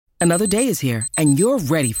Another day is here, and you're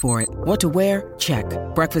ready for it. What to wear? Check.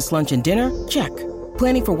 Breakfast, lunch, and dinner? Check.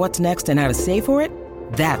 Planning for what's next and how to save for it?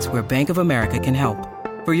 That's where Bank of America can help.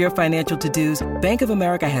 For your financial to-dos, Bank of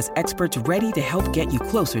America has experts ready to help get you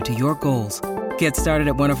closer to your goals. Get started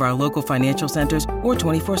at one of our local financial centers or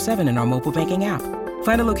 24/7 in our mobile banking app.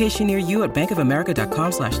 Find a location near you at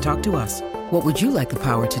bankofamerica.com/talktous. What would you like the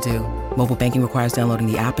power to do? Mobile banking requires downloading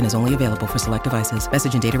the app and is only available for select devices.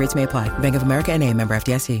 Message and data rates may apply. Bank of America N.A., member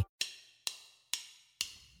FDIC.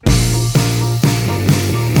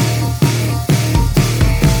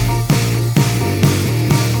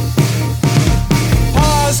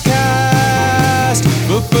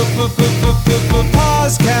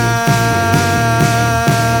 Pausecast.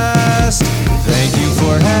 Thank you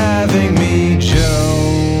for having me, Joe.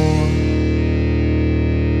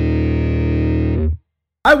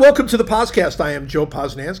 Hi, welcome to the Pausecast. I am Joe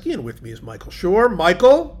Posnanski, and with me is Michael Shore.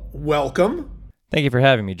 Michael, welcome. Thank you for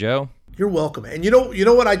having me, Joe. You're welcome. And you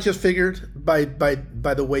know what I just figured by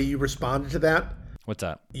the way you responded to that? What's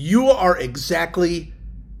up? You are exactly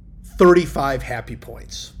 35 happy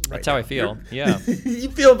points. That's how I feel. Yeah. You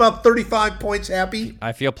feel about 35 points happy?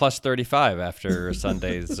 I feel plus 35 after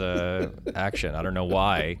Sunday's action. I don't know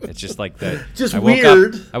why. It's just like that. Just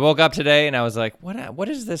weird. I woke up today and I was like, what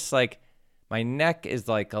is this like? My neck is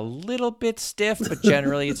like a little bit stiff, but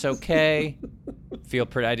generally it's okay. Feel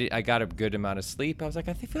pretty. I got a good amount of sleep. I was like,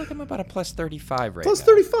 I feel like I'm about a plus 35 right now. Plus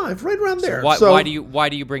 35, right around there. So why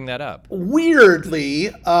do you bring that up? Weirdly,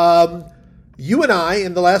 you and I,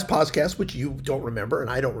 in the last podcast, which you don't remember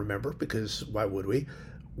and I don't remember because why would we?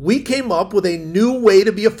 We came up with a new way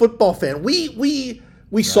to be a football fan. We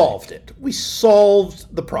solved it. We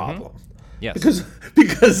solved the problem. Mm-hmm. Yes.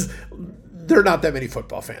 Because there are not that many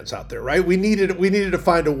football fans out there, right? We needed to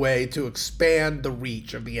find a way to expand the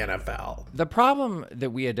reach of the NFL. The problem that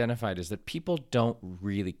we identified is that people don't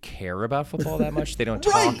really care about football that much. They don't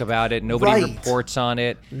talk about it. Nobody reports on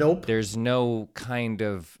it. Nope. There's no kind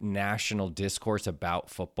of national discourse about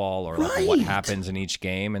football or like what happens in each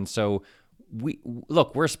game. And so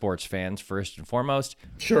we're sports fans first and foremost.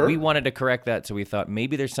 Sure. We wanted to correct that, so we thought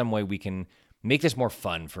maybe there's some way we can make this more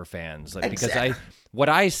fun for fans. Because what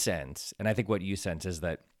I sense, and I think what you sense, is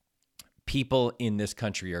that people in this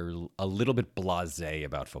country are a little bit blasé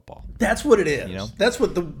about football. That's what it is. You know? That's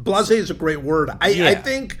what blasé is a great word. I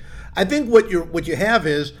think what you have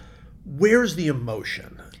is, where's the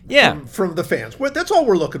emotion? Yeah. From the fans. That's all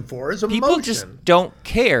we're looking for is emotion. People just don't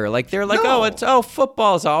care. Like they're like,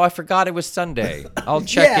 football's I forgot it was Sunday. I'll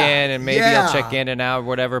check in and maybe I'll check in and out or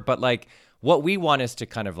whatever. But like what we want is to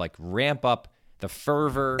kind of like ramp up the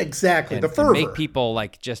fervor. Exactly, and, the fervor. And make people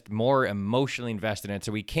like just more emotionally invested in it.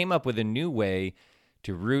 So we came up with a new way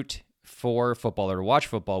to root for football or to watch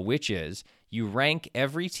football, which is you rank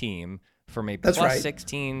every team from a plus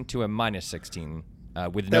 16 to a minus 16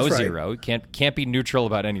 with no zero. Can't be neutral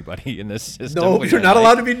about anybody in this system. No, you're not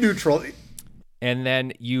allowed to be neutral. And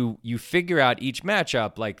then you figure out each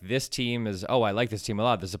matchup, like this team is, I like this team a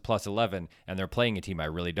lot. This is a plus 11, and they're playing a team I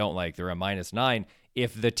really don't like. They're a minus 9.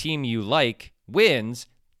 If the team you like wins,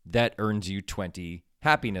 that earns you 20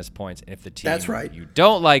 happiness points. And if the team you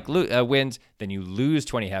don't like wins, then you lose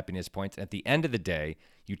 20 happiness points. At the end of the day,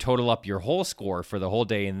 you total up your whole score for the whole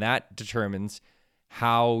day, and that determines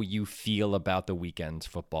how you feel about the weekend's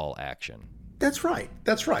football action. That's right.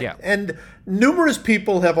 Yeah. And numerous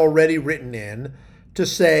people have already written in to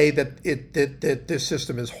say that that this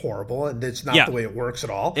system is horrible and it's not the way it works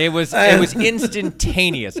at all. It was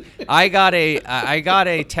instantaneous. I got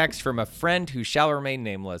a text from a friend who shall remain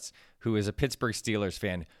nameless, who is a Pittsburgh Steelers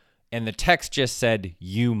fan, and the text just said,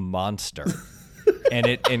 "You monster." And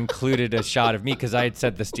it included a shot of me because I had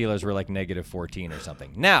said the Steelers were like negative 14 or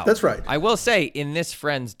something. Now, that's right. I will say in this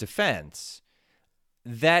friend's defense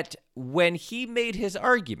that when he made his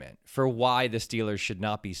argument for why the Steelers should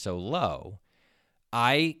not be so low,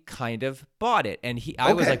 I kind of bought it. And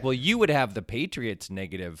I was like, well, you would have the Patriots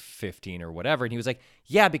negative 15 or whatever. And he was like,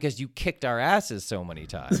 yeah, because you kicked our asses so many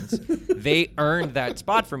times. They earned that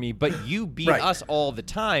spot for me, but you beat us all the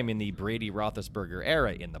time in the Brady Roethlisberger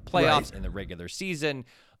era, in the playoffs, in the regular season,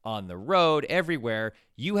 on the road, everywhere.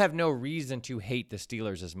 You have no reason to hate the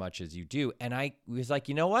Steelers as much as you do. And I was like,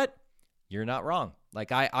 you know what? You're not wrong.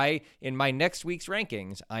 Like I in my next week's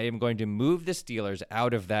rankings, I am going to move the Steelers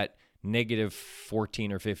out of that negative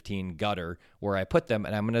 14 or 15 gutter where I put them,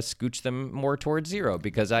 and I'm going to scooch them more towards zero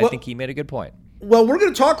because I think he made a good point. Well, we're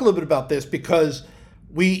going to talk a little bit about this because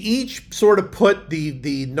we each sort of put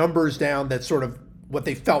the numbers down that sort of what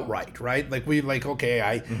they felt right? Like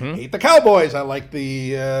I hate the Cowboys. I like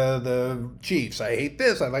the Chiefs. I hate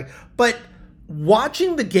this. but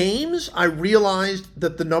watching the games, I realized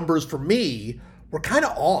that the numbers for me were kind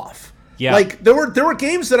of off. Yeah. Like there were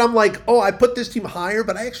games that I'm like, oh, I put this team higher,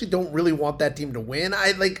 but I actually don't really want that team to win.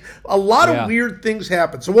 I like a lot of weird things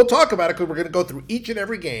happen. So we'll talk about it because we're going to go through each and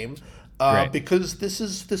every game because this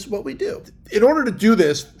is what we do. In order to do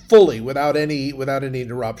this fully without any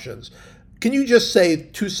interruptions, can you just say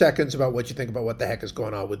 2 seconds about what you think about what the heck is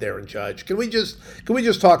going on with Aaron Judge? Can we just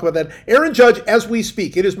talk about that? Aaron Judge, as we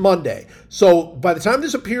speak, it is Monday. So by the time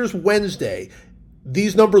this appears Wednesday,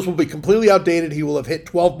 these numbers will be completely outdated. He will have hit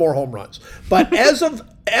 12 more home runs. But as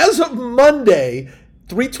of Monday,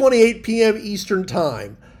 3:28 p.m. Eastern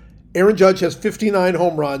Time, Aaron Judge has 59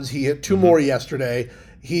 home runs. He hit 2 more yesterday.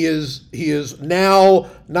 He is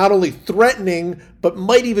now not only threatening, but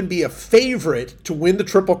might even be a favorite to win the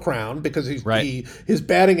Triple Crown because his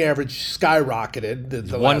batting average skyrocketed.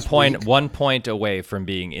 The 1 point away from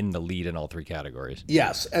being in the lead in all 3 categories.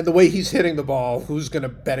 Yes, and the way he's hitting the ball, who's going to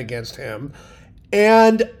bet against him?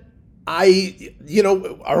 And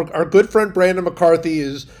our good friend Brandon McCarthy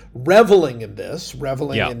is reveling in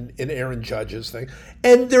Aaron Judge's thing.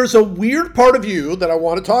 And there's a weird part of you that I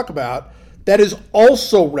want to talk about that is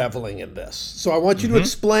also reveling in this. So I want you to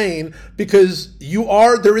explain, because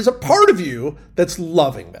there is a part of you that's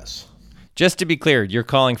loving this. Just to be clear, you're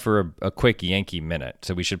calling for a quick Yankee Minute,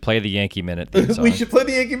 so we should play the Yankee Minute theme song. We should play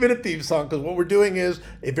the Yankee Minute theme song, because what we're doing is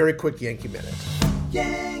a very quick Yankee Minute.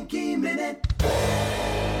 Yankee Minute.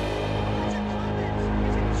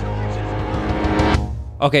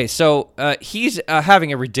 Okay, so he's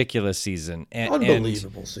having a ridiculous season.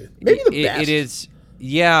 Unbelievable season. Maybe the best. It is.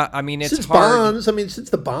 Yeah, I mean, it's since hard. Bonds. I mean, since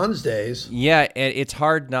the Bonds days. Yeah, it's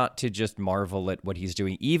hard not to just marvel at what he's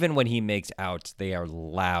doing. Even when he makes outs, they are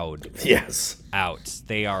loud. Yes. Outs.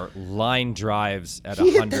 They are line drives at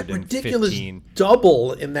he 115. Hit that ridiculous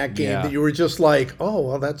double in that game that you were just like, oh,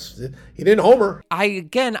 well, he didn't homer.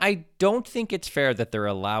 I don't think it's fair that they're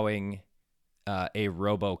allowing a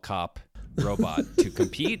RoboCop robot to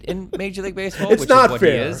compete in Major League Baseball, it's which not is what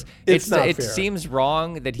fair. he is. It seems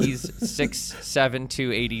wrong that he's 6'7",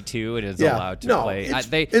 282 and is allowed to play.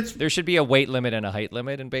 There should be a weight limit and a height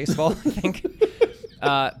limit in baseball, I think.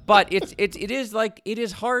 But it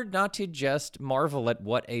is hard not to just marvel at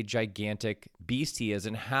what a gigantic beast he is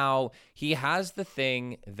and how he has the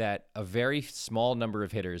thing that a very small number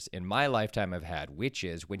of hitters in my lifetime have had, which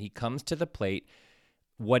is when he comes to the plate,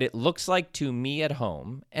 what it looks like to me at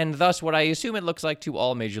home, and thus what I assume it looks like to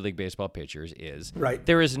all Major League Baseball pitchers is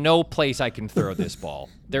there is no place I can throw this ball.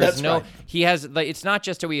 He has, it's not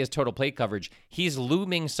just how he has total plate coverage. He's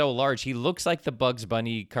looming so large. He looks like the Bugs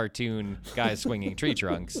Bunny cartoon guy swinging tree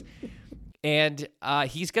trunks. And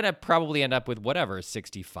he's going to probably end up with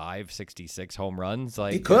 65, 66 home runs.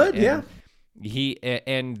 He could,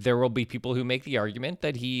 And there will be people who make the argument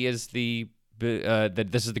that he is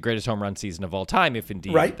that this is the greatest home run season of all time, if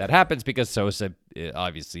indeed that happens, because Sosa,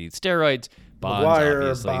 obviously steroids, Bonds,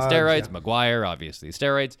 obviously steroids, McGwire, obviously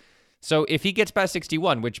steroids. So if he gets past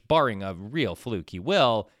 61, which barring a real fluke, he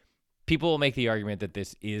will, people will make the argument that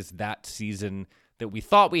this is that season that we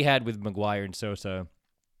thought we had with McGwire and Sosa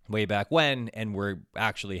way back when, and we're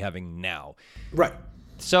actually having now. Right.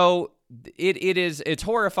 So it's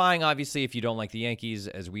horrifying, obviously, if you don't like the Yankees,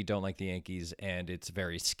 as we don't like the Yankees, and it's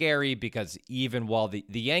very scary because even while the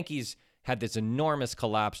Yankees had this enormous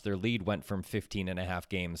collapse, their lead went from 15.5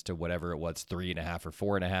 games to whatever it was, 3.5 or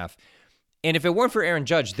 4.5. And if it weren't for Aaron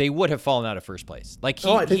Judge, they would have fallen out of first place. I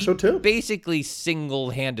think so too. Basically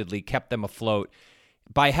single-handedly kept them afloat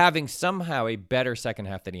by having somehow a better second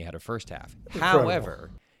half than he had a first half. Incredible.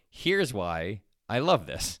 However, here's why I love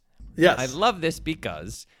this. Yes. I love this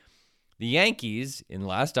because the Yankees, in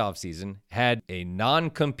last offseason, had a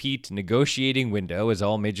non-compete negotiating window, as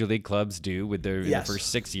all Major League clubs do with the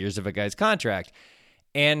first 6 years of a guy's contract,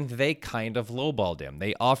 and they kind of lowballed him.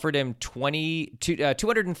 They offered him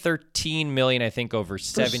 $213 million, I think, over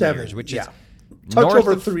 7 years, which is north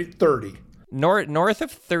of 30. North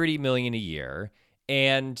of $30 million a year,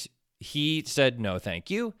 and he said no,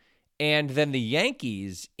 thank you. And then the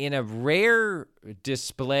Yankees, in a rare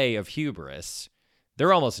display of hubris,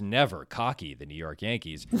 they're almost never cocky, the New York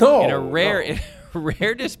Yankees. No, in a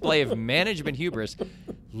rare display of management hubris,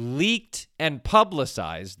 leaked and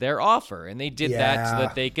publicized their offer. And they did that so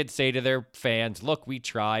that they could say to their fans, look, we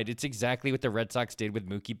tried. It's exactly what the Red Sox did with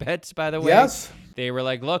Mookie Betts, by the way. Yes. They were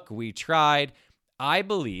like, look, we tried. I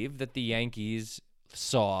believe that the Yankees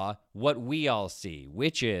saw what we all see,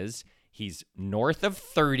 which is he's north of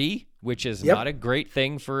 30, which is not a great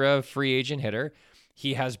thing for a free agent hitter.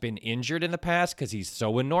 He has been injured in the past because he's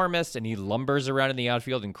so enormous and he lumbers around in the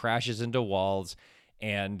outfield and crashes into walls.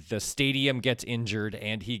 and the stadium gets injured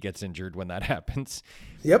and he gets injured when that happens.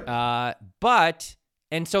 Yep.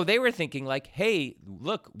 And so they were thinking like, hey,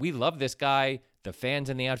 look, we love this guy. The fans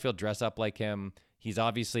in the outfield dress up like him. He's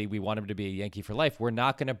obviously, we want him to be a Yankee for life. We're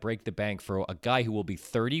not going to break the bank for a guy who will be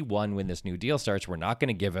 31 when this new deal starts. We're not going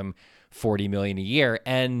to give him $40 million a year.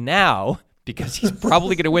 And now, because he's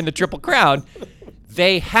probably going to win the Triple Crown,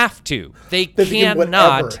 they have to. They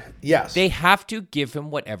cannot. Yes. They have to give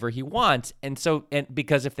him whatever he wants. And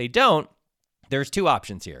because if they don't, there's two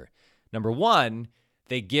options here. Number one,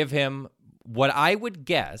 they give him what I would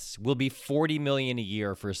guess will be $40 million a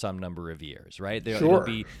year for some number of years, right? Sure. It'll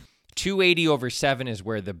be 280 over 7 is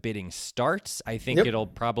where the bidding starts. I think it'll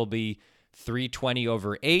probably 320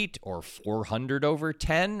 over 8 or 400 over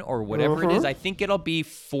 10 or whatever it is. I think it'll be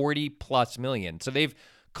 40 plus million. So they've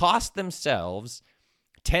cost themselves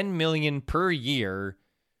 $10 million per year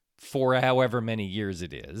for however many years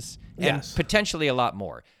it is, and potentially a lot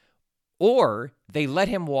more. Or they let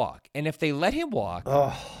him walk, and if they let him walk,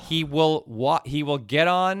 he will get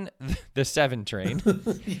on the 7 train,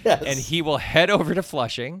 and he will head over to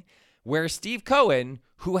Flushing, where Steve Cohen,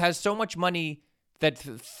 who has so much money that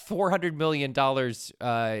 $400 million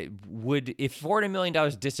if $400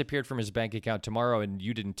 million disappeared from his bank account tomorrow and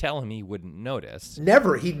you didn't tell him, he wouldn't notice.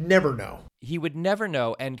 He'd never know. He would never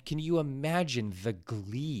know. And can you imagine the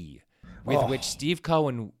glee with which Steve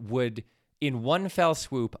Cohen would, in one fell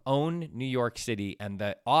swoop, own New York City and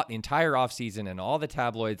the entire offseason and all the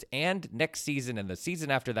tabloids and next season and the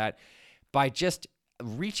season after that by just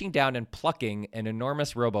reaching down and plucking an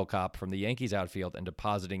enormous RoboCop from the Yankees outfield and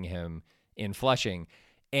depositing him in Flushing.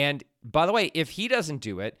 And by the way, if he doesn't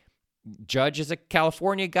do it, Judge is a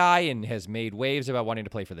California guy and has made waves about wanting to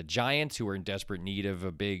play for the Giants, who are in desperate need of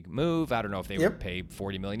a big move. I don't know if they would pay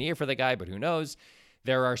 $40 million a year for the guy, but who knows?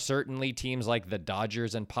 There are certainly teams like the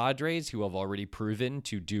Dodgers and Padres who have already proven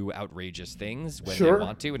to do outrageous things when they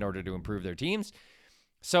want to in order to improve their teams.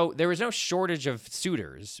 So there is no shortage of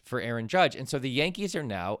suitors for Aaron Judge. And so the Yankees are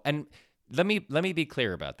now, and let me be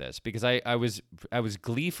clear about this, because I was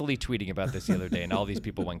gleefully tweeting about this the other day and all these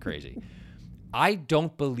people went crazy. I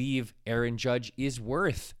don't believe Aaron Judge is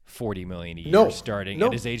worth $40 million a year starting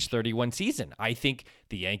at his age 31 season. I think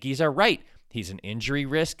the Yankees are right. He's an injury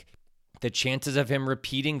risk. The chances of him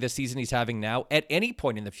repeating the season he's having now at any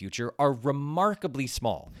point in the future are remarkably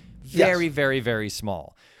small. Very, very, very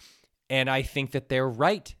small. And I think that they're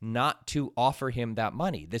right not to offer him that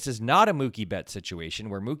money. This is not a Mookie Betts situation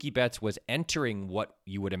where Mookie Betts was entering what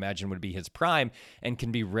you would imagine would be his prime and you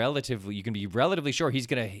can be relatively sure he's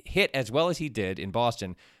going to hit as well as he did in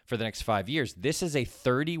Boston for the next 5 years. This is a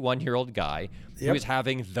 31-year-old guy who is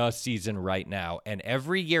having the season right now. And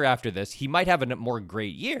every year after this, he might have more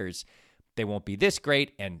great years. They won't be this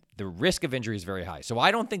great, and the risk of injury is very high. So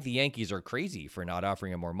I don't think the Yankees are crazy for not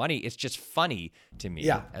offering him more money. It's just funny to me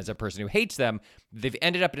as a person who hates them. They've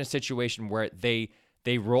ended up in a situation where they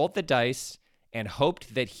rolled the dice and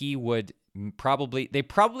hoped that he would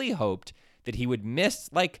probably hoped that he would miss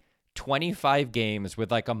like 25 games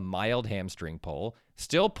with like a mild hamstring pull,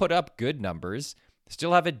 still put up good numbers,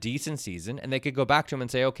 still have a decent season, and they could go back to him and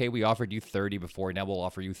say, okay, we offered you 30 before, now we'll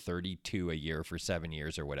offer you 32 a year for 7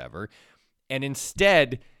 years or whatever. And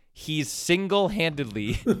instead, he's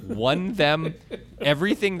single-handedly won them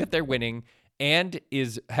everything that they're winning and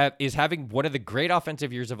is having one of the great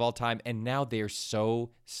offensive years of all time. And now they're so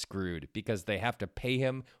screwed because they have to pay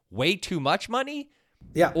him way too much money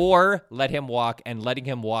or let him walk. And letting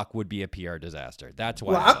him walk would be a PR disaster. That's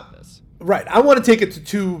why I love this. Right. I want to take it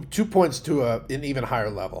to 2 points to an even higher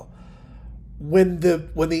level. When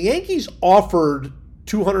the Yankees offered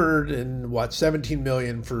 $217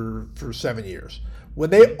 million for 7 years. When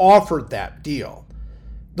they offered that deal,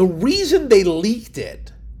 the reason they leaked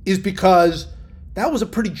it is because that was a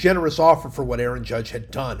pretty generous offer for what Aaron Judge had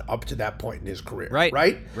done up to that point in his career.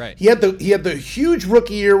 Right. He had the huge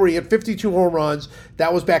rookie year where he had 52 home runs.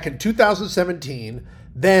 That was back in 2017.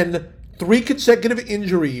 Then 3 consecutive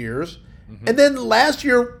injury years. And then last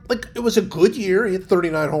year, like, it was a good year. He had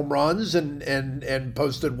 39 home runs and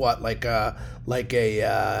posted like a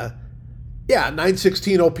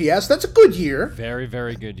 916 OPS. That's a good year. Very,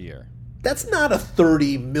 very good year. That's not a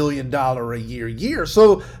 $30 million a year.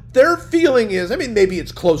 So their feeling is, I mean, maybe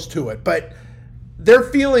it's close to it, but their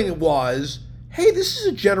feeling was, hey, this is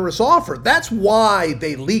a generous offer. That's why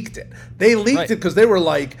they leaked it. They leaked it because they were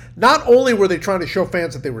like, not only were they trying to show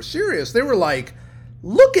fans that they were serious, they were like,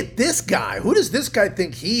 look at this guy. Who does this guy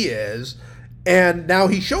think he is? And now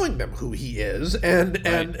he's showing them who he is. And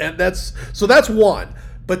that's one.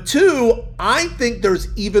 But 2, I think there's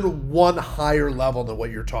even one higher level than what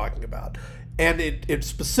you're talking about. And it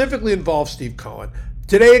specifically involves Steve Cohen.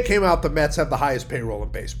 Today it came out the Mets have the highest payroll in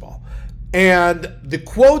baseball. And the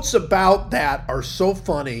quotes about that are so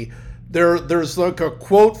funny. There's like a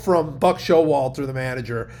quote from Buck Showalter, the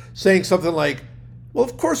manager, saying something like, well,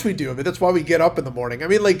 of course we do. I mean, that's why we get up in the morning. I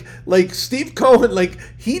mean, like Steve Cohen, like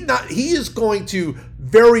he is going to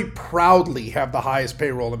very proudly have the highest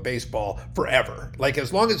payroll in baseball forever. Like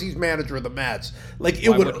as long as he's manager of the Mets, like it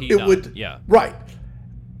would, yeah, right.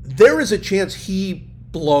 There is a chance he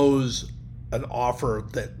blows an offer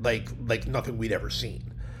that like nothing we'd ever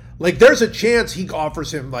seen. Like there's a chance he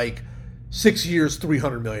offers him like 6 years,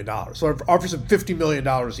 $300 million, or offers him $50 million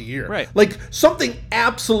a year. Right. Like something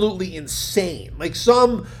absolutely insane, like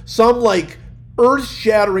some like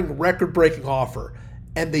earth-shattering, record-breaking offer,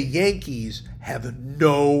 and the Yankees have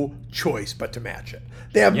no choice but to match it.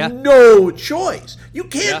 They have no choice. You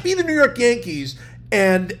can't be the New York Yankees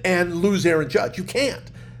and lose Aaron Judge. You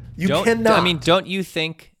can't. You cannot. I mean, don't you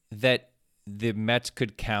think that the Mets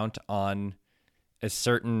could count on a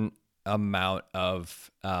certain amount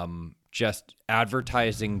of just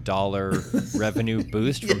advertising dollar revenue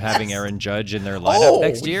boost from having Aaron Judge in their lineup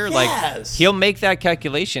next year? Yes. Like he'll make that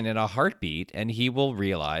calculation in a heartbeat, and he will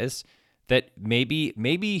realize that maybe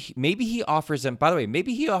he offers him. By the way,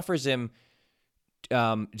 maybe he offers him.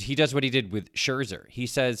 He does what he did with Scherzer. He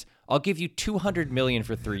says, "I'll give you $200 million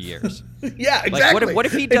for 3 years." Yeah, exactly. Like, what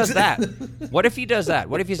if he does that? What if he does that?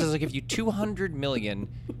 What if he says, "I'll give you $200 million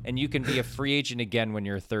and you can be a free agent again when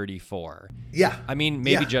you're 34"? Yeah. I mean,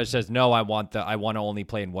 maybe Judge says, "No, I want to only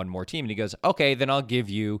play in one more team," and he goes, "Okay, then I'll give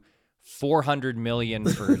you $400 million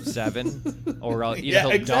for 7, or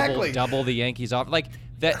he'll double the Yankees off." Like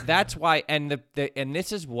that's why, and and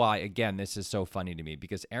this is why, again, this is so funny to me,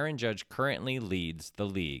 because Aaron Judge currently leads the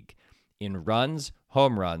league in runs,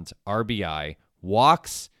 home runs, RBI,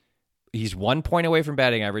 walks. He's 1 point away from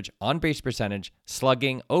batting average, on base percentage,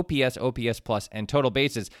 slugging, OPS, OPS plus, and total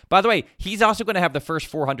bases. By the way, he's also going to have the first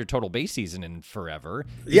 400 total base season in forever.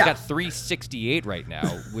 He's got 368 right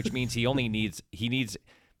now, which means he needs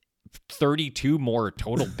 32 more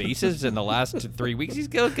total bases in the last 3 weeks. He's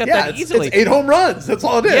going to get that easily. It's 8 home runs. That's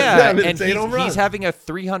all it is. Yeah, I mean, and it's 8 home runs. He's having a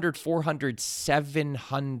 300, 400,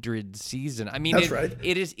 700 season. I mean, that's right.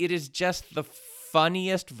 It is just the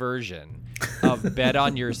funniest version of bet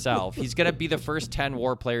on yourself. He's going to be the first 10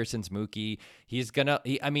 WAR player since Mookie.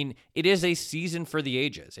 I mean, it is a season for the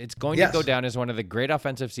ages. It's going to go down as one of the great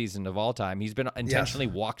offensive seasons of all time. He's been intentionally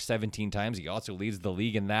walked 17 times. He also leads the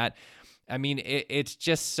league in that. I mean, it's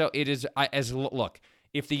just so it is. Look,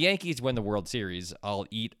 if the Yankees win the World Series, I'll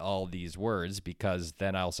eat all these words, because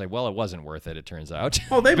then I'll say, well, it wasn't worth it. It turns out.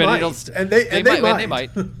 Oh, they might, they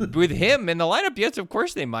might. With him in the lineup, yes, of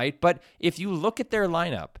course they might. But if you look at their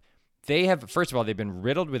lineup, they have, first of all, they've been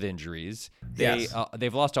riddled with injuries.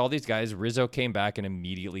 They've lost all these guys. Rizzo came back and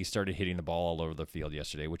immediately started hitting the ball all over the field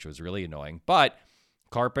yesterday, which was really annoying. But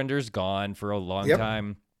Carpenter's gone for a long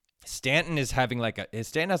time. Stanton has like a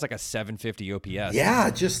 750 OPS.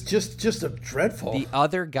 Yeah, just a dreadful. The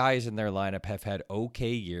other guys in their lineup have had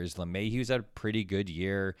okay years. LeMahieu's had a pretty good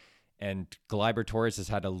year, and Gleyber Torres has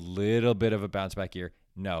had a little bit of a bounce back year.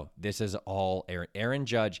 No, this is all Aaron. Aaron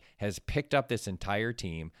Judge has picked up this entire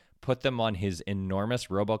team, put them on his enormous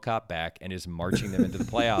RoboCop back, and is marching them into the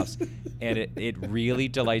playoffs. And it really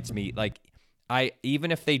delights me. Like,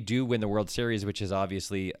 even if they do win the World Series, which is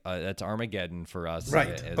obviously that's Armageddon for us,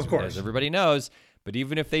 right? Of course, as everybody knows. But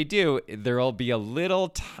even if they do, there'll be a little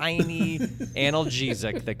tiny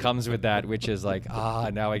analgesic that comes with that, which is like,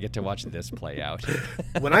 now I get to watch this play out.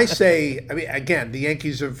 When I say, I mean, again, the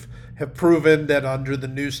Yankees have proven that under the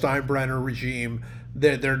new Steinbrenner regime,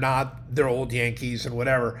 they're not their old Yankees and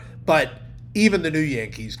whatever. But even the new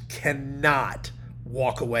Yankees cannot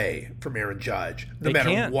walk away from Aaron Judge, no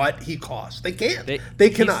matter what he costs. They can't. They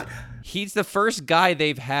cannot. He's the first guy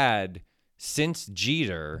they've had since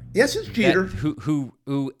Jeter. Yes, it's Jeter.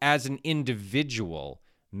 Who as an individual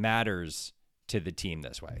matters to the team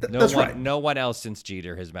this way. No one else since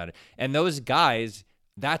Jeter has mattered. And those guys,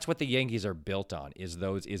 that's what the Yankees are built on, is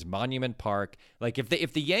Monument Park. Like if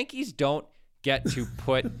the Yankees don't get to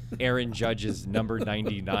put Aaron Judge's number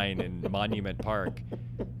 99 in Monument Park,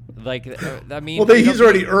 like, I mean, well, he's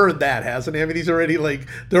already earned that, hasn't he? I mean, he's already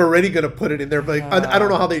they're already going to put it in there. But I don't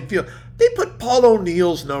know how they'd feel. They put Paul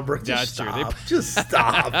O'Neill's number. Just stop. Just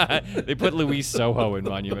stop. They put Luis Soho in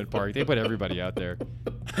Monument Park. They put everybody out there.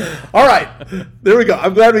 All right, there we go.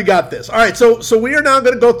 I'm glad we got this. All right, so we are now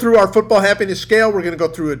going to go through our football happiness scale. We're going to go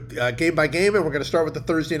through it game by game, and we're going to start with the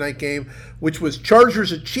Thursday night game, which was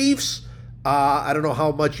Chargers and Chiefs. I don't know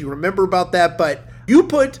how much you remember about that, but you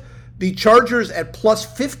put the Chargers at plus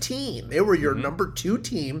 15. They were your number 2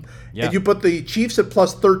 team, and you put the Chiefs at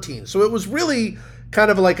plus 13. So it was really kind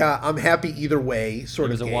of like I'm happy either way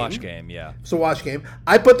sort of game. It was a wash game, yeah. It's a wash game.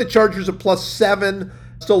 I put the Chargers at +7.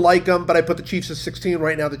 Still like them, but I put the Chiefs at 16.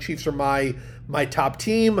 Right now, the Chiefs are my top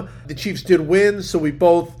team. The Chiefs did win, so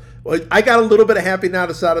I got a little bit of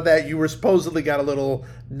happiness out of that. You were supposedly got a little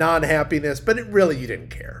non-happiness, but you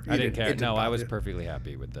didn't care. I didn't care. No, I was perfectly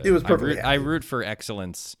happy with it. It was perfectly I root for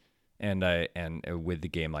excellence, and with the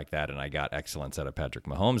game like that, and I got excellence out of Patrick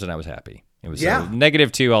Mahomes, and I was happy. It was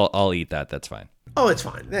 -2. I'll eat that. That's fine. Oh, it's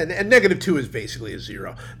fine. And -2 is basically a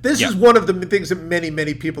 0. This is one of the things that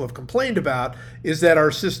many people have complained about, is that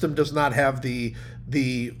our system does not have the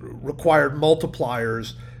required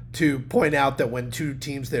multipliers to point out that when two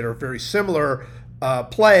teams that are very similar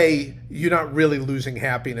play, you're not really losing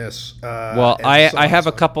happiness. Well, I have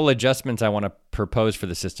a couple adjustments I want to propose for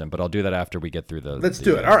the system, but I'll do that after we get through the. Let's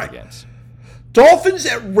do it. All right. Games. Dolphins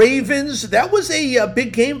at Ravens. That was a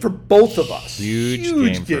big game for both of us. Huge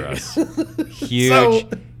game for us. Huge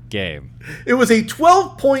game. It was a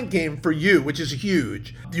 12-point game for you, which is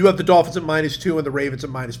huge. You have the Dolphins at -2 and the Ravens at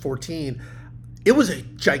 -14. It was a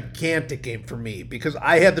gigantic game for me because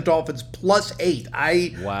I had the Dolphins +8.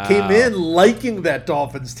 I came in liking that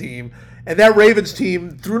Dolphins team, and that Ravens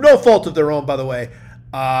team, through no fault of their own, by the way,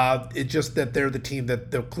 it's just that they're the team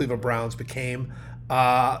that the Cleveland Browns became.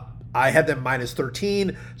 I had them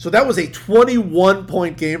 -13. So that was a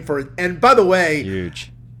 21-point game for it. And by the way,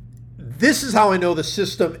 huge. This is how I know the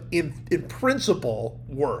system in principle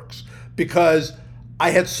works, because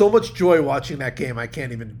I had so much joy watching that game. I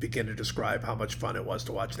can't even begin to describe how much fun it was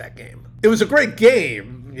to watch that game. It was a great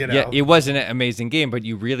game, Yeah, it was an amazing game, but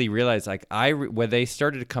you really realize, like, when they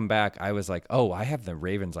started to come back, I was like, oh, I have the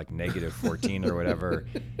Ravens like -14 or whatever,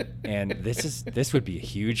 and this would be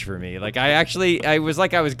huge for me. Like, I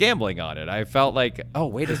was gambling on it. I felt like, oh,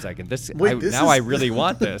 wait a second, I really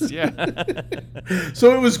want this. Yeah.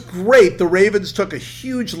 So it was great. The Ravens took a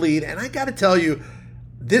huge lead, and I got to tell you,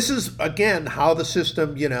 this is, again, how the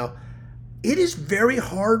system, it is very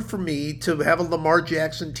hard for me to have a Lamar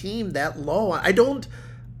Jackson team that low.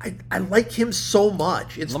 I like him so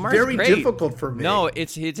much. It's Lamar's very great. difficult for me. No,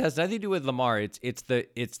 it has nothing to do with Lamar. It's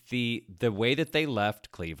the way that they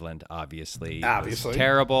left Cleveland, obviously. Obviously.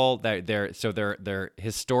 Terrible. They're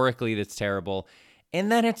historically, that's terrible.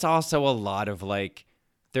 And then it's also a lot of, like,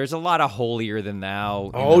 there's a lot of holier than thou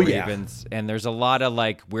in the Ravens, and there's a lot of,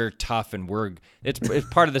 like, we're tough and it's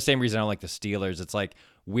part of the same reason I don't like the Steelers. It's like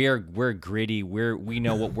we're gritty, we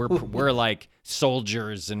know what we're like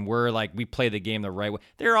soldiers, and we're like, we play the game the right way.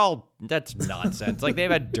 That's nonsense. Like, they've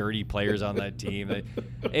had dirty players on that team.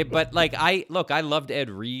 But like, I loved Ed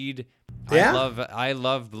Reed. Yeah. I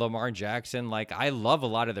love Lamar Jackson. Like, I love a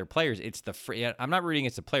lot of their players. I'm not rooting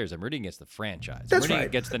against the players. I'm rooting against the franchise. That's I'm rooting right.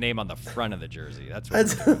 against the name on the front of the jersey. That's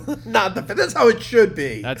that's how it should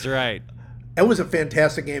be. That's right. It was a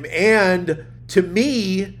fantastic game, and to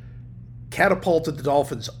me, catapulted the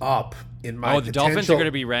Dolphins up in my potential. The Dolphins are going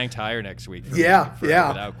to be ranked higher next week.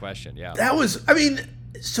 Without question. Yeah. That was,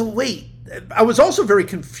 so wait, I was also very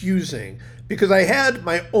confusing because I had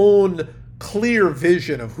my own clear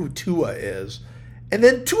vision of who Tua is, and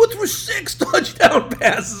then Tua threw 6 touchdown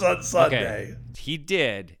passes on Sunday. Okay. He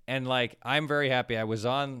did, and like, I'm very happy. I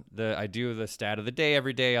do the stat of the day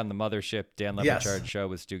every day on the Mothership Dan Le Batard show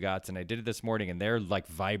with Stu Gatz, and I did it this morning, and they're like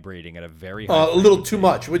vibrating at a very high a little too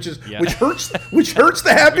much, which hurts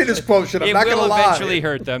the happiness quotient. I'm not going to lie. It will eventually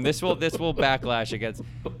hurt them. This will backlash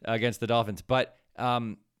against the Dolphins, but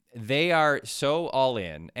they are so all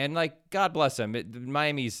in, and like, God bless them.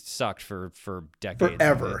 Miami's sucked for decades.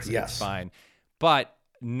 Forever, it's fine. But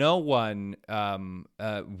no one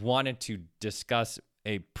wanted to discuss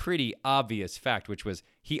a pretty obvious fact, which was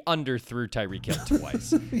he underthrew Tyreek Hill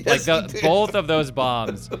twice. Both of those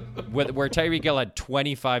bombs, where Tyreek Hill had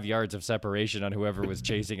 25 yards of separation on whoever was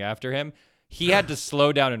chasing after him. He had to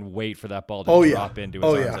slow down and wait for that ball to drop into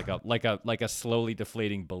his arms like a slowly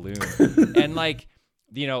deflating balloon. And like,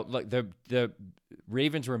 the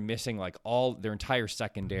Ravens were missing like all their entire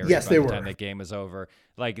secondary by the time that game was over.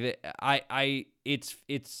 Like,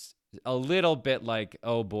 it's a little bit like,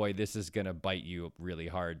 oh boy, this is gonna bite you really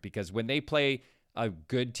hard, because when they play a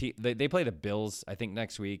good team, they play the Bills, I think,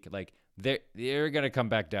 next week. Like, they're gonna come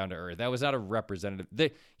back down to earth. That was not a representative.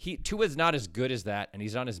 Tua's not as good as that, and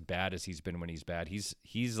he's not as bad as he's been when he's bad.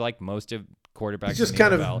 He's like most of quarterbacks. He's just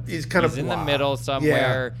he's in the middle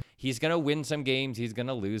somewhere. Yeah. He's gonna win some games. He's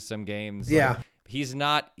gonna lose some games. Yeah. Like, he's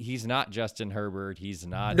not Justin Herbert. He's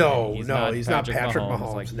not. He's not Patrick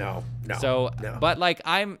Mahomes. Like, no. So, but like,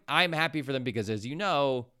 I'm happy for them, because, as you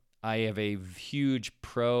know, I have a huge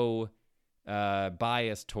pro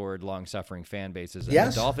bias toward long-suffering fan bases. And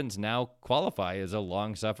yes. The Dolphins now qualify as a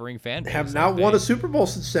long-suffering fan base. Have not won a Super Bowl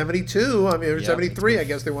since 72. I mean, 73, I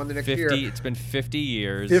guess they won the next year. It's been 50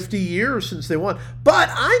 years. 50 years since they won. But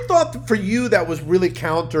I thought that for you that was really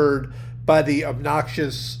countered by the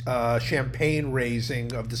obnoxious champagne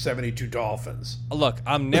raising of the 72 Dolphins. Look,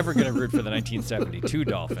 I'm never going to root for the 1972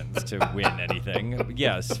 Dolphins to win anything.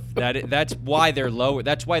 Yes, that's why they're lower.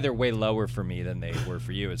 That's why they're way lower for me than they were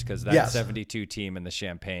for you. Is because that 72 team and the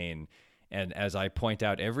champagne. And as I point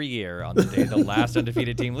out every year on the day the last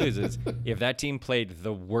undefeated team loses, if that team played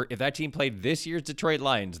if that team played this year's Detroit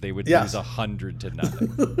Lions, they would lose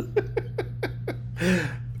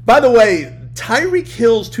 100-0. By the way, Tyreek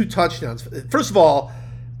Hill's 2 touchdowns. First of all,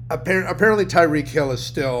 apparently Tyreek Hill is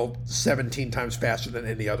still 17 times faster than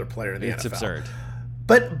any other player in the NFL. It's absurd.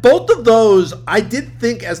 But both of those, I did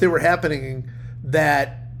think as they were happening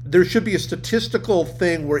that there should be a statistical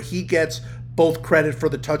thing where he gets both credit for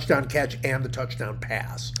the touchdown catch and the touchdown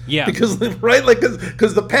pass. Yeah. Because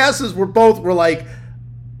because the passes were like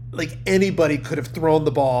anybody could have thrown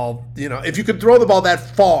the ball. You know, if you could throw the ball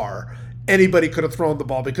that far, anybody could have thrown the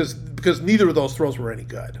ball because neither of those throws were any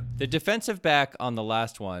good. The defensive back on the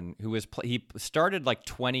last one, he started like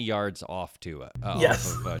 20 yards off off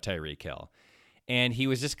of Tyreek Hill, and he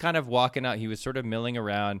was just kind of walking out. He was sort of milling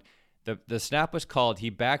around. The snap was called. He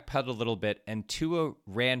backpedaled a little bit, and Tua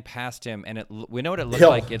ran past him. And we know what it looked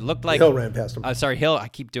like. It looked like Hill ran past him. Sorry, Hill. I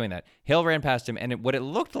keep doing that. Hill ran past him, and what it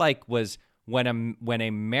looked like was when a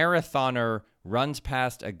marathoner runs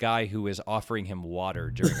past a guy who is offering him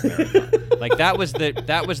water during a marathon. Like that was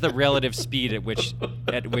the relative speed at which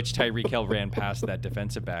Tyreek Hill ran past that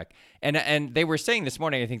defensive back. And they were saying this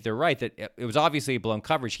morning, I think they're right, that it was obviously a blown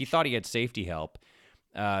coverage. He thought he had safety help.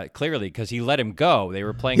 Clearly, because he let him go. They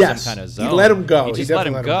were playing some kind of zone. He let him go. He just let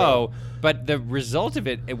him go. But the result of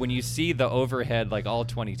it, when you see the overhead, like all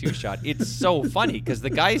 22 shot, it's so funny because the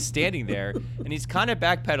guy's standing there and he's kind of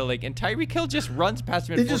backpedaling, and Tyreek Hill just runs past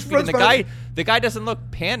him at full speed. And the guy doesn't look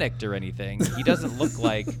panicked or anything. He doesn't look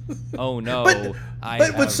like, oh no.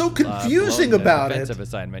 But what's so confusing about defensive it?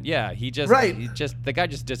 Assignment. Yeah, the guy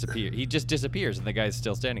just disappeared. He just disappears, and the guy's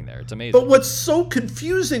still standing there. It's amazing. But what's so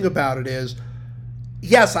confusing about it is,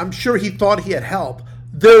 yes, I'm sure he thought he had help.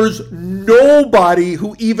 There's nobody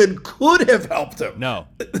who even could have helped him. No.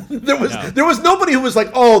 There was nobody who was like,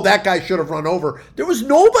 oh, that guy should have run over. There was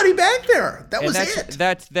nobody back there.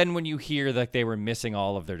 That's then when you hear that they were missing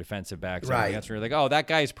all of their defensive backs. Right. That's where you're like, oh, that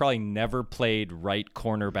guy's probably never played right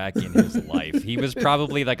cornerback in his life. He was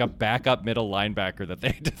probably like a backup middle linebacker that they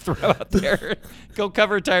had to throw out there. Go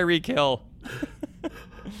cover Tyreek Hill.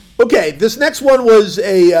 Okay, this next one was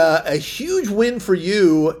a huge win for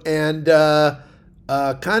you and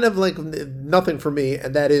kind of like nothing for me,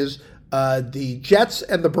 and that is the Jets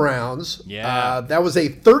and the Browns. Yeah. That was a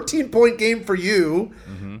 13-point game for you.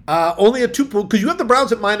 Mm-hmm. Only a 2-point, because you have the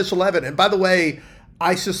Browns at -11. And by the way,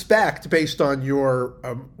 I suspect, based on your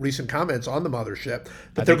recent comments on the mothership,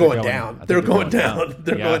 that they're going down. They're going down.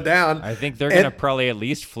 They're going down. I think they're going to probably at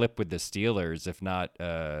least flip with the Steelers, if not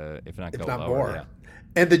lower. More. Yeah.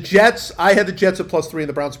 And the Jets, I had the Jets at +3 and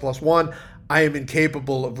the Browns at +1. I am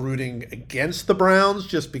incapable of rooting against the Browns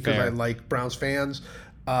just because I like Browns fans.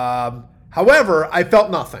 However, I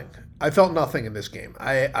felt nothing. I felt nothing in this game.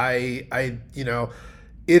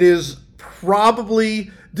 It is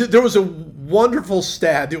probably, there was a wonderful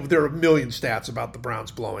stat. There are a million stats about the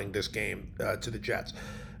Browns blowing this game to the Jets.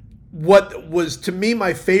 What was, to me,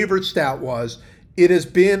 my favorite stat was, it has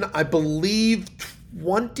been, I believe,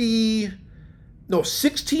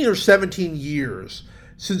 16 or 17 years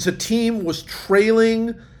since a team was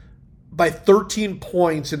trailing by 13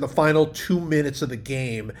 points in the final 2 minutes of the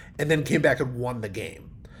game and then came back and won the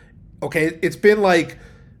game. Okay, it's been like,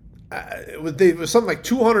 it was something like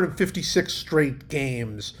 256 straight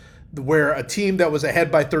games where a team that was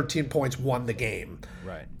ahead by 13 points won the game.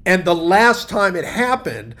 Right. And the last time it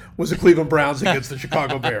happened was the Cleveland Browns against the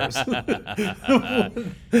Chicago Bears.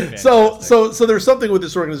 So there's something with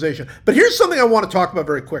this organization. But here's something I want to talk about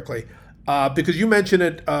very quickly, because you mentioned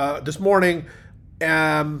it this morning.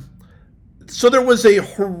 So there was a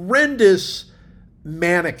horrendous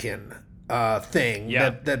mannequin thing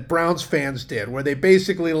that Browns fans did, where they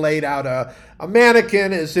basically laid out a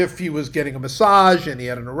mannequin as if he was getting a massage and he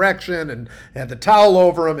had an erection and had the towel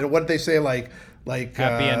over him. And what did they say? Like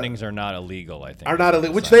happy endings are not illegal, I think. Are not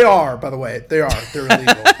illegal, which they are, by the way. They're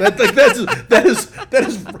illegal. that is.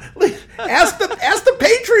 Ask the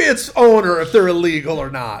Patriots owner if they're illegal or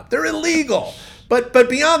not. They're illegal. But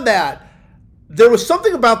beyond that, there was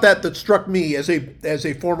something about that struck me as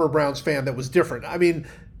a former Browns fan that was different. I mean,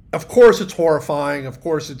 of course it's horrifying. Of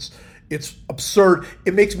course It's absurd.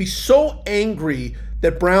 It makes me so angry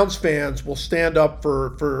that Browns fans will stand up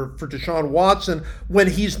for Deshaun Watson when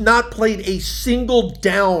he's not played a single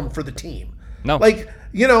down for the team. No. Like,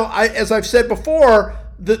 as I've said before,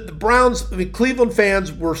 the Browns, Cleveland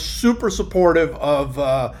fans were super supportive of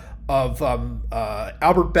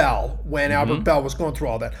Albert Bell when Albert Bell was going through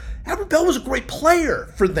all that. Albert Bell was a great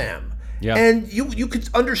player for them. Yeah. And you could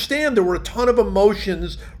understand there were a ton of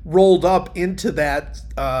emotions rolled up into that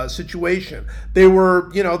situation. They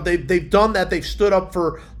were, they've done that. They've stood up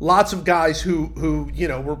for lots of guys who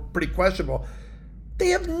were pretty questionable. They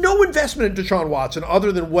have no investment in Deshaun Watson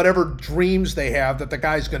other than whatever dreams they have that the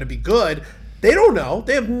guy's going to be good. They don't know.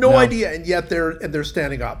 They have no idea, and yet they're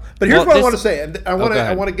standing up. But here's what I want to say, and I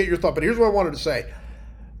want to get your thought. But here's what I wanted to say.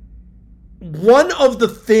 One of the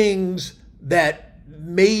things that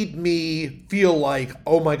made me feel like,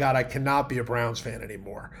 oh my God, I cannot be a Browns fan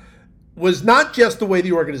anymore, was not just the way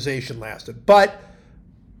the organization lasted, but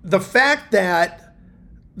the fact that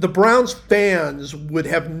the Browns fans would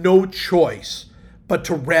have no choice but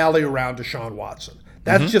to rally around Deshaun Watson.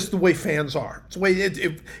 That's just the way fans are. It's the way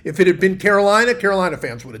if it had been Carolina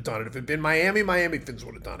fans would have done it. If it had been Miami fans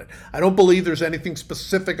would have done it. I don't believe there's anything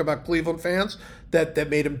specific about Cleveland fans that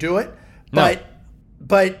made them do it. No.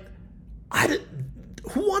 But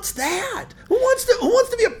who wants that? Who wants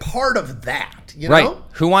to be a part of that? Right.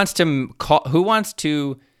 Who wants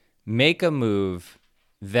to make a move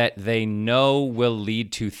that they know will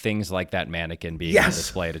lead to things like that mannequin being on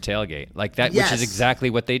display at a tailgate, like that, which is exactly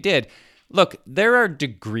what they did. Look, there are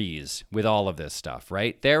degrees with all of this stuff,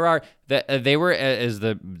 right? There are they were, as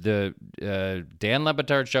the Dan Le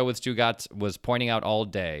Batard show with Stu Gatz was pointing out all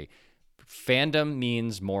day. Fandom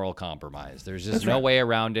means moral compromise. There's just no way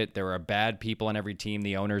around it. There are bad people on every team.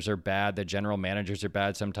 The owners are bad. The general managers are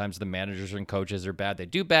bad. Sometimes the managers and coaches are bad. They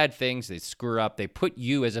do bad things. They screw up. They put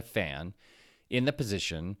you as a fan in the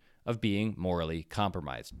position of being morally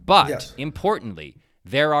compromised. But importantly,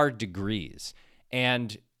 there are degrees.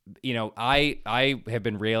 And, I have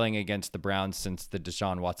been railing against the Browns since the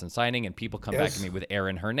Deshaun Watson signing, and people come back to me with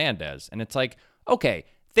Aaron Hernandez. And it's like, okay,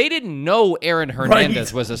 they didn't know Aaron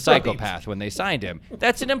Hernandez was a psychopath when they signed him.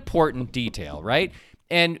 That's an important detail, right?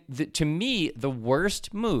 And to me, the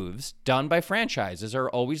worst moves done by franchises are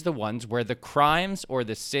always the ones where the crimes or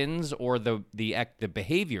the sins or the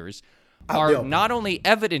behaviors are not only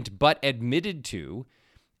evident but admitted to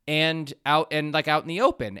and out in the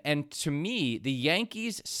open. And to me, the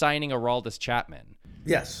Yankees signing Aroldis Chapman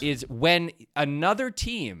is when another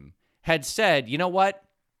team had said, you know what?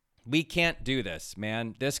 We can't do this,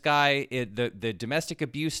 man. This guy, the domestic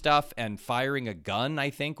abuse stuff and firing a gun,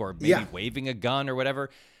 I think, or maybe waving a gun or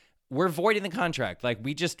whatever, we're voiding the contract. Like,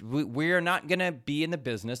 we're not going to be in the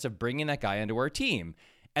business of bringing that guy into our team.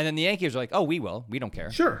 And then the Yankees are like, oh, we will. We don't care.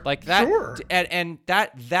 Sure. Like that. Sure. And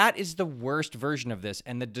that is the worst version of this.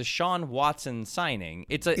 And the Deshaun Watson signing,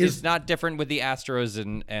 it's not different with the Astros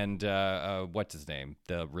and what's his name,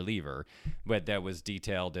 the reliever, but that was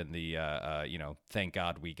detailed in the thank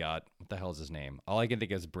God we got, what the hell is his name? All I can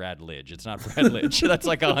think is Brad Lidge. It's not Brad Lidge. That's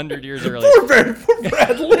like 100 years earlier. Poor Brad Lidge. Poor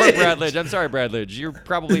Brad Lidge. I'm sorry, Brad Lidge. You're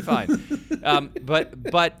probably fine.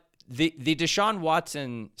 But the Deshaun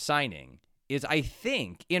Watson signing is, I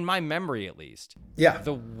think, in my memory at least,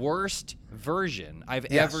 the worst version I've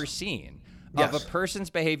ever seen of a person's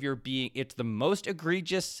behavior being, it's the most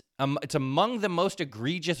egregious, it's among the most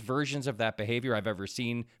egregious versions of that behavior I've ever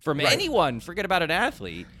seen from anyone, forget about an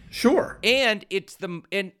athlete. Sure. And it's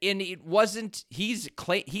and it wasn't, he's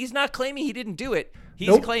not claiming he didn't do it.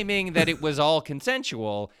 He's claiming that it was all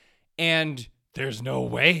consensual, and there's no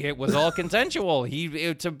way it was all consensual.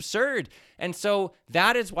 It's absurd. And so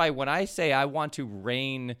that is why when I say I want to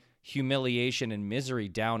rain humiliation and misery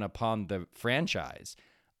down upon the franchise,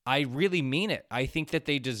 I really mean it. I think that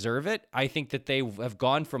they deserve it. I think that they have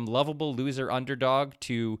gone from lovable loser underdog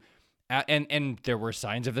to, and there were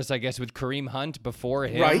signs of this, I guess, with Kareem Hunt before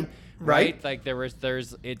him. Right. Like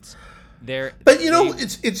it's there. But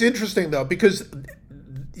it's interesting though, because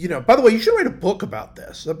by the way, you should write a book about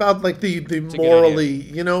this, about like the morally,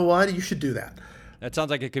 you know what? You should do that. That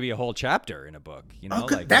sounds like it could be a whole chapter in a book.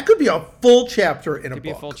 That could be a full chapter in a book.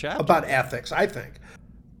 Be a full chapter about ethics, I think.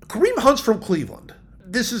 Kareem Hunt's from Cleveland.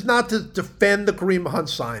 This is not to defend the Kareem Hunt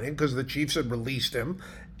signing because the Chiefs had released him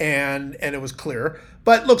and it was clear.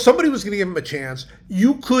 But look, somebody was going to give him a chance.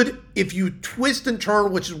 You could, if you twist and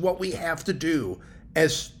turn, which is what we have to do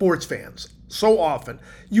as sports fans so often,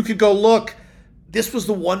 you could go, look, this was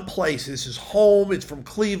the one place. This is home. It's from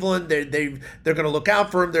Cleveland. They're going to look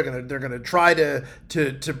out for him. They're going to try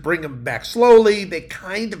to bring him back slowly. They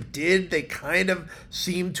kind of did. They kind of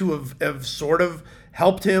seem to have sort of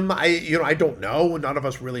helped him. I don't know. None of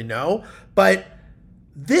us really know. But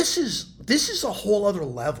this is a whole other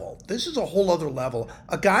level. This is a whole other level.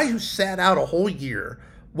 A guy who sat out a whole year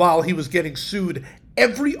while he was getting sued.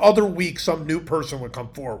 Every other week, some new person would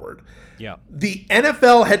come forward. Yeah. The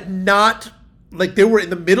NFL had not, they were in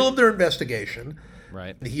the middle of their investigation.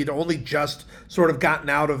 Right. He had only just sort of gotten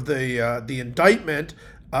out of the indictment.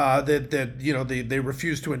 They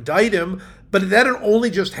refused to indict him, but that had only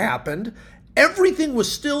just happened. Everything was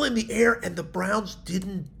still in the air, and the Browns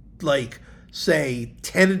didn't say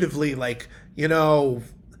tentatively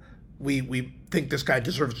we think this guy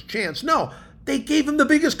deserves a chance. No. They gave him the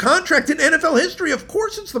biggest contract in NFL history. Of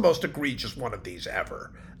course it's the most egregious one of these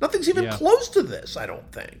ever. Nothing's even close to this, I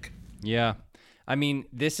don't think. Yeah. I mean,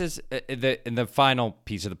 this is the final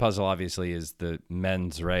piece of the puzzle, obviously, is the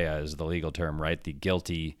mens rea is the legal term, right? The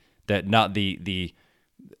guilty, that not the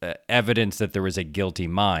evidence that there was a guilty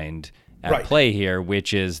mind at play here,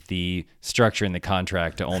 which is the structure in the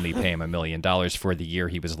contract to only pay him $1 million for the year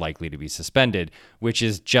he was likely to be suspended, which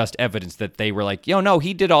is just evidence that they were like, no,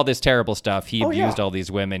 he did all this terrible stuff. He abused all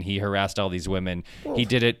these women. He harassed all these women. He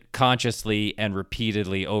did it consciously and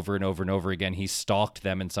repeatedly over and over and over again. He stalked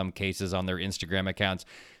them in some cases on their Instagram accounts.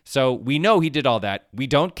 So we know he did all that. We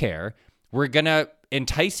don't care. We're going to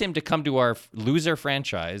entice him to come to our loser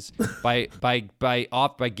franchise by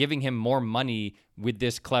giving him more money with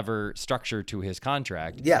this clever structure to his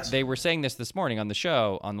contract. Yes. They were saying this morning on the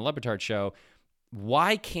show, on the Le Batard show.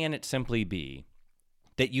 Why can't it simply be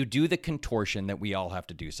that you do the contortion that we all have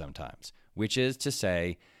to do sometimes, which is to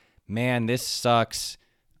say, man, this sucks.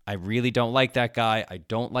 I really don't like that guy. I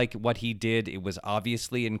don't like what he did. It was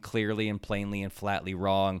obviously and clearly and plainly and flatly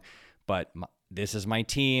wrong, but this is my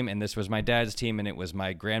team, and this was my dad's team, and it was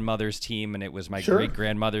my grandmother's team, and it was my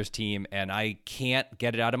great-grandmother's team, and I can't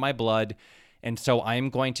get it out of my blood. And so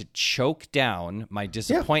I'm going to choke down my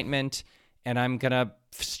disappointment, and I'm going to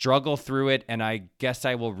struggle through it, and I guess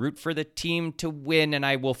I will root for the team to win, and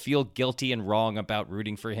I will feel guilty and wrong about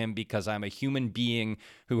rooting for him because I'm a human being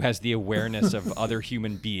who has the awareness of other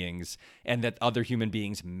human beings and that other human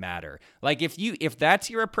beings matter. If that's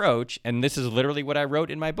your approach, and this is literally what I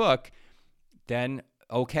wrote in my book, then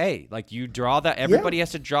okay, you draw that, everybody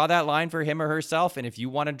has to draw that line for him or herself. And if you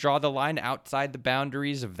want to draw the line outside the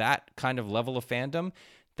boundaries of that kind of level of fandom,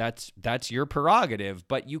 that's your prerogative,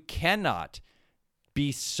 but you cannot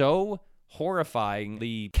be so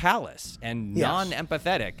horrifyingly callous and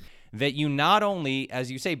non-empathetic that you not only,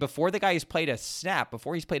 as you say, before the guy has played a snap,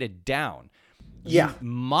 before he's played a down,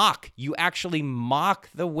 you actually mock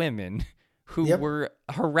the women who were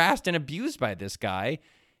harassed and abused by this guy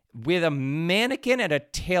with a mannequin at a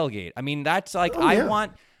tailgate. I mean, that's I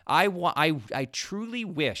truly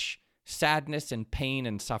wish sadness and pain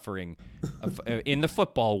and suffering in the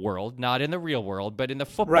football world, not in the real world, but in the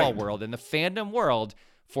football world, in the fandom world,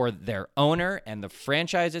 for their owner and the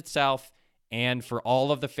franchise itself, and for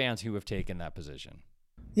all of the fans who have taken that position.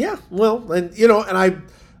 Yeah, well, and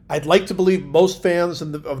I'd like to believe most fans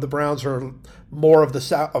of the Browns are more of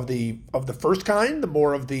the first kind, the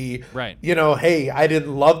more of the hey, I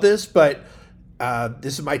didn't love this, but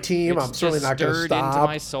this is my team. I'm certainly not going to stop. Into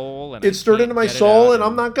my soul, and it's stirred into my soul, and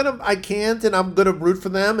I can't, and I'm going to root for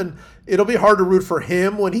them, and it'll be hard to root for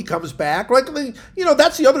him when he comes back.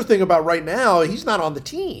 That's the other thing about right now. He's not on the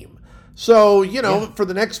team. So, for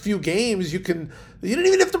the next few games, you didn't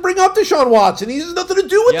even have to bring up Deshaun Watson. He has nothing to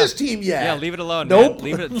do with this team yet. Yeah, leave it alone. Nope. Man.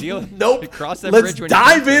 Leave it. Deal. Nope. Cross that Let's bridge when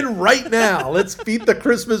dive in right now. Let's beat the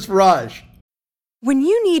Christmas rush. When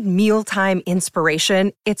you need mealtime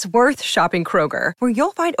inspiration, it's worth shopping Kroger, where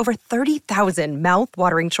you'll find over 30,000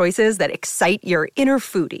 mouth-watering choices that excite your inner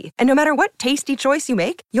foodie. And no matter what tasty choice you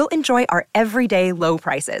make, you'll enjoy our everyday low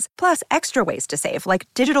prices, plus extra ways to save, like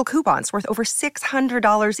digital coupons worth over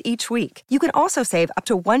 $600 each week. You can also save up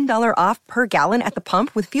to $1 off per gallon at the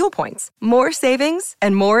pump with fuel points. More savings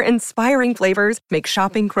and more inspiring flavors make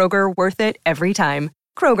shopping Kroger worth it every time.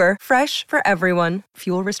 Kroger, fresh for everyone.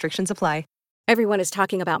 Fuel restrictions apply. Everyone is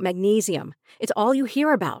talking about magnesium. It's all you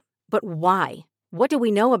hear about. But why? What do we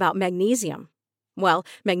know about magnesium? Well,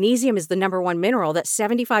 magnesium is the #1 mineral that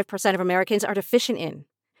 75% of Americans are deficient in.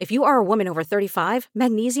 If you are a woman over 35,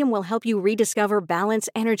 magnesium will help you rediscover balance,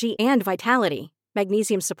 energy, and vitality.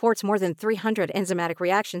 Magnesium supports more than 300 enzymatic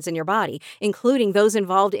reactions in your body, including those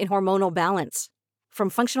involved in hormonal balance. From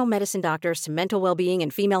functional medicine doctors to mental well-being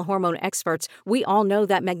and female hormone experts, we all know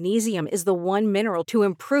that magnesium is the one mineral to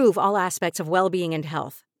improve all aspects of well-being and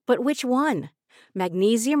health. But which one?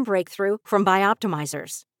 Magnesium Breakthrough from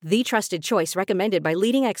Bioptimizers, the trusted choice recommended by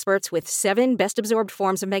leading experts with 7 best-absorbed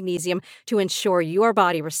forms of magnesium to ensure your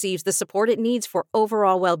body receives the support it needs for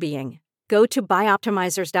overall well-being. Go to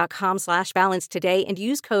bioptimizers.com/balance today and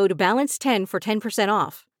use code BALANCE10 for 10%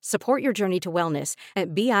 off. Support your journey to wellness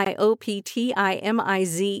at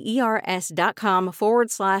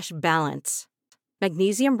bioptimizers.com/balance.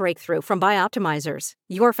 Magnesium Breakthrough from Bioptimizers,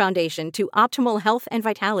 your foundation to optimal health and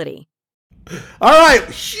vitality. All right,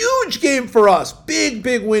 huge game for us. Big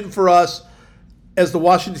win for us as the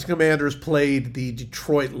Washington Commanders played the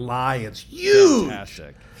Detroit Lions. Huge.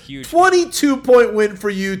 Fantastic. Huge. 22-point win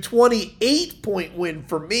for you, 28-point win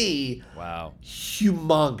for me. Wow.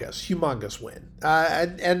 Humongous win.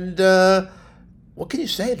 What can you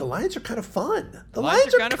say? The Lions are kind of fun. The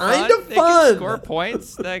Lions are kind of fun. They can score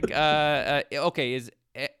points. Okay, is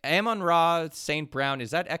Amon-Ra St. Brown,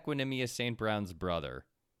 is that Equanimeous St. Brown's brother?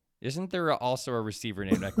 Isn't there also a receiver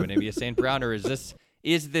named Equanimeous St. Brown, or is this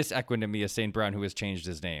Equanimeous St. Brown who has changed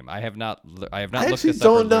his name? I have not looked this up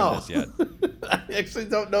or learned this yet. I actually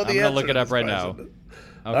don't know the answer. I'm going to look it up right now. Okay,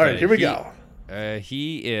 all right, here we go.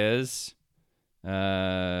 He is...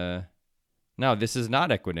 no, this is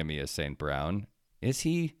not Equanimeous St. Brown. Is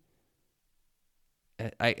he?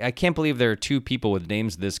 I can't believe there are two people with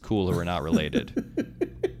names this cool who are not related.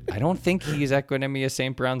 I don't think he's Equanimeous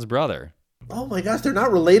St. Brown's brother. Oh my gosh, they're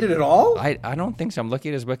not related at all? I don't think so. I'm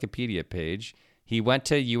looking at his Wikipedia page. He went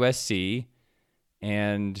to USC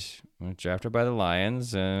and drafted by the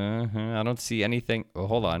Lions. I don't see anything. Oh,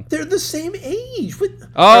 hold on. They're the same age.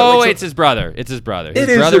 It's his brother. His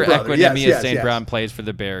brother Equanimeous St. Brown plays for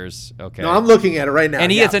the Bears. Okay. No, I'm looking at it right now.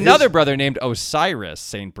 And he has another brother named Osiris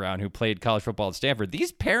St. Brown who played college football at Stanford.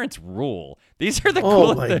 These parents rule. These are the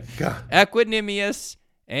coolest. Oh my God. Equanimeous,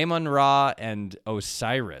 Amon-Ra, and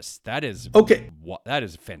Osiris. That is That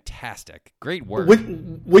is fantastic. Great work.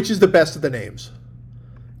 Which is the best of the names?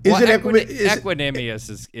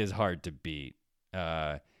 Equanimeous is hard to beat.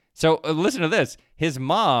 So listen to this. His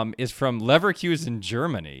mom is from Leverkusen,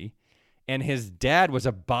 Germany, and his dad was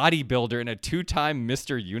a bodybuilder and a 2-time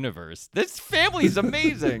Mr. Universe. This family is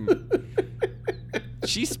amazing.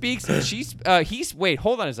 Wait,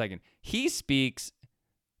 hold on a second. He speaks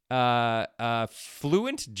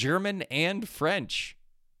fluent German and French.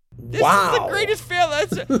 This is the greatest family.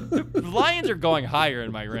 The Lions are going higher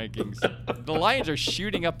in my rankings. The Lions are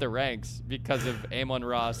shooting up the ranks because of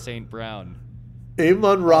Amon-Ra St. Brown.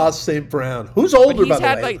 Amon-Ra St. Brown. Who's older,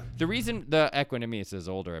 by the way? The reason the Equanimeous is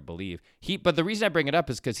older, I believe. But the reason I bring it up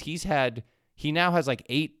is because he now has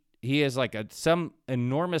some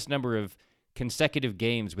enormous number of consecutive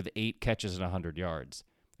games with 8 catches and 100 yards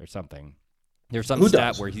or something. There's some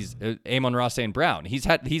stat where he's Amon-Ra St. Brown. He's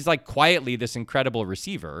like quietly this incredible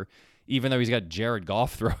receiver, even though he's got Jared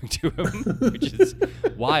Goff throwing to him, which is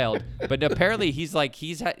wild. But apparently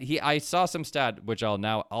I saw some stat which I'll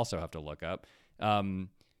now also have to look up. But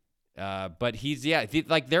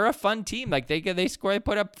they're a fun team. Like they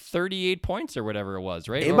put up 38 points or whatever it was,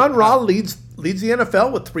 right? Amon-Ra leads the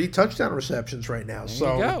NFL with 3 touchdown receptions right now.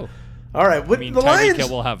 There you go. All right, the Lions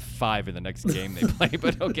will have 5 in the next game they play,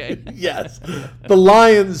 but okay. Yes, the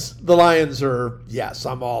Lions are. Yes,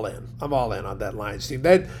 I'm all in. I'm all in on that Lions team.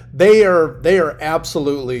 They are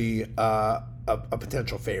absolutely a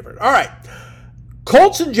potential favorite. All right,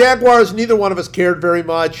 Colts and Jaguars. Neither one of us cared very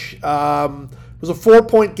much. It was a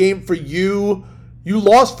 4-point game for you. You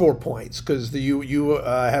lost 4 points because you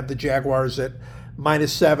have the Jaguars at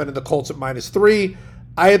 -7 and the Colts at -3.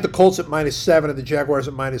 I had the Colts at -7 and the Jaguars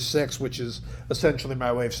at -6, which is essentially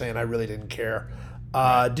my way of saying I really didn't care.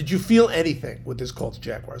 Did you feel anything with this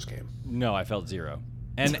Colts-Jaguars game? No, I felt 0.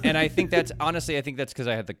 And I think that's because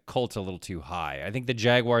I had the Colts a little too high. I think the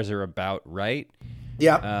Jaguars are about right.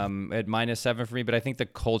 Yeah. At -7 for me, but I think the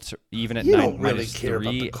Colts even at you -9, don't really care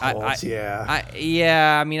about the Colts.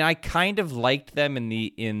 I mean, I kind of liked them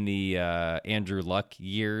in the Andrew Luck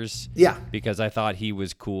years. Yeah. Because I thought he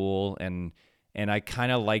was cool and I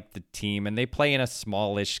kind of like the team, and they play in a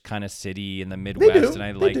smallish kind of city in the Midwest, and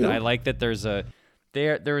I like that there is a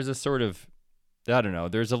sort of, I don't know,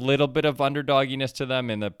 there's a little bit of underdogginess to them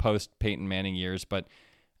in the post Peyton Manning years, but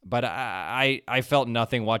I felt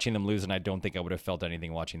nothing watching them lose, and I don't think I would have felt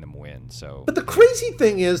anything watching them win. So, but the crazy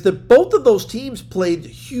thing is that both of those teams played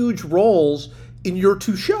huge roles in your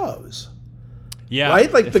 2 shows. Yeah.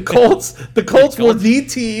 Right? Like the Colts were the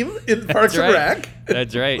team in Parks and Rec.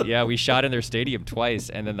 That's right. Yeah, we shot in their stadium twice,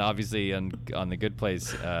 and then obviously on The Good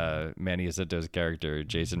Place, Manny Jacinto's character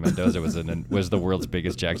Jason Mendoza was the world's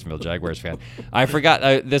biggest Jacksonville Jaguars fan. I forgot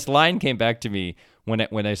this line came back to me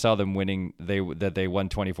when I saw them winning. They won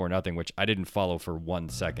 24-0, which I didn't follow for 1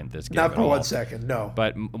 second. This game, not for 1 second, no.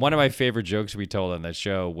 But one of my favorite jokes we told on that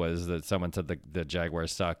show was that someone said the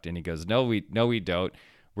Jaguars sucked, and he goes, "No, we don't.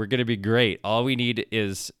 We're gonna be great. All we need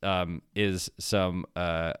is a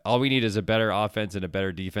better offense and a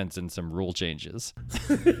better defense and some rule changes."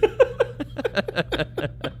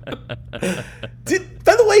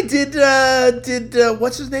 By the way, did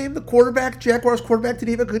what's his name? The quarterback, Jaguars quarterback, did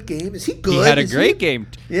he have a good game? Is he good? He had a great game.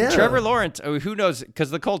 Yeah. Trevor Lawrence, who knows?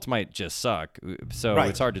 Because the Colts might just suck, so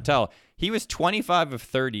It's hard to tell. He was 25 of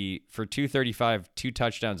 30 for 235, 2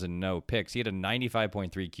 touchdowns and no picks. He had a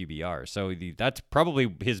 95.3 QBR. So that's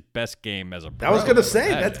probably his best game as a pro. I was going to say,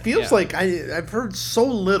 that feels like I've heard so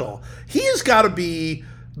little. He has got to be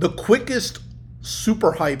the quickest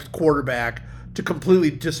super hyped quarterback to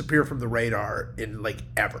completely disappear from the radar in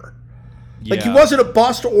ever. Like he wasn't a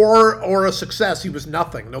bust or a success. He was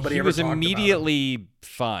nothing. Nobody ever talked about him. He was immediately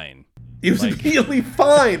fine. He was immediately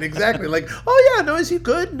fine, exactly. Oh yeah, no, is he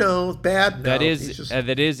good? No, bad. No. That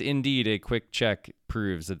is indeed a quick check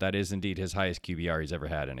proves that is indeed his highest QBR he's ever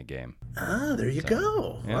had in a game. Ah, there you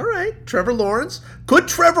go. Yeah. All right, Trevor Lawrence. Could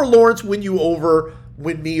Trevor Lawrence win me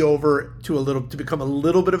over to become a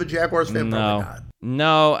little bit of a Jaguars fan? No. Probably not.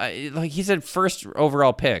 No, he said first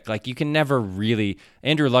overall pick. You can never really.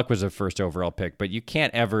 Andrew Luck was a first overall pick, but you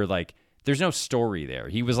can't ever there's no story there.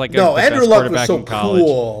 He was Andrew Luck was so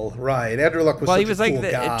cool, right? Andrew Luck was he was cool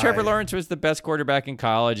guy. Trevor Lawrence was the best quarterback in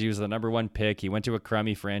college. He was the number 1 pick. He went to a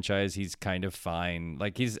crummy franchise. He's kind of fine.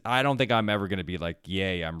 I don't think I'm ever going to be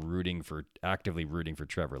yay, I'm actively rooting for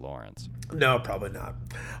Trevor Lawrence. No, probably not.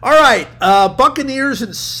 All right, Buccaneers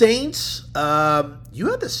and Saints.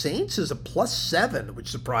 You had the Saints as a +7, which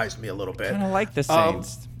surprised me a little bit. I kind of like the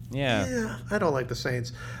Saints. Yeah, I don't like the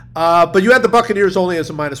Saints. But you had the Buccaneers only as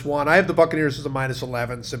a -1. I have the Buccaneers as a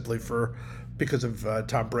 -11 simply because of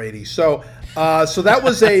Tom Brady. So that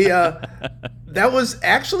was that was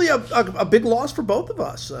actually a big loss for both of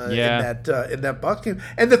us in that Bucs game.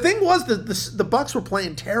 And the thing was that the Bucs were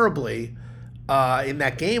playing terribly in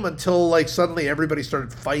that game until suddenly everybody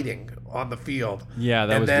started fighting on the field. Yeah,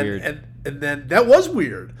 that was weird. And then that was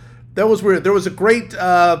weird. There was a great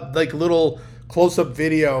little close-up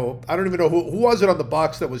video. I don't even know who was it on the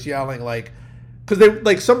Bucs that was yelling because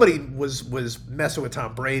they somebody was messing with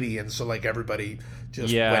Tom Brady, and so everybody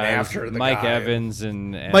just went after the Mike guy. Evans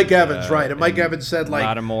and Mike Evans, right? And Mike Evans said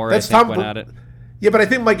Lattimore, that's Tom went at it. Yeah, but I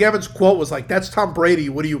think Mike Evans' quote was "That's Tom Brady.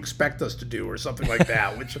 What do you expect us to do?" or something like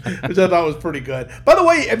that, which I thought was pretty good. By the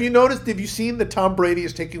way, have you seen that Tom Brady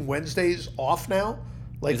is taking Wednesdays off now?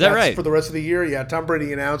 Is that right? For the rest of the year? Yeah, Tom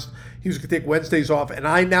Brady announced he was going to take Wednesdays off, and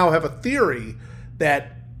I now have a theory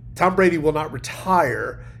that Tom Brady will not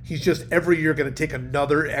retire. He's just every year going to take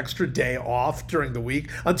another extra day off during the week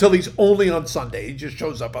until he's only on Sunday. He just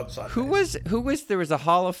shows up on Sunday. There was a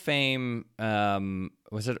Hall of Fame,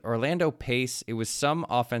 was it Orlando Pace? It was some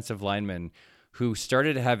offensive lineman who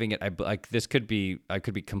started having it. I could be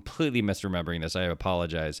completely misremembering this. I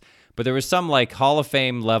apologize. But there was some Hall of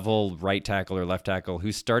Fame level right tackle or left tackle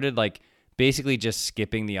who started basically just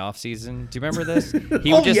skipping the offseason. Do you remember this?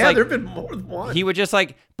 He would there have been more than one. He would just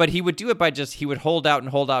but he would do it by he would hold out and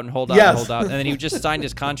hold out and hold out and hold out, and then he would just sign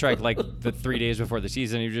his contract the 3 days before the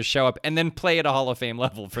season. He would just show up and then play at a Hall of Fame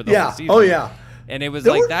level for the whole season. Oh yeah. And it was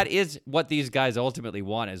that is what these guys ultimately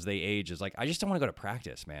want as they age. Is I just don't want to go to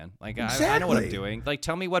practice, man. Exactly. I know what I'm doing.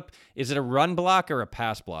 Tell me is it a run block or a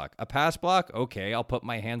pass block? A pass block? Okay, I'll put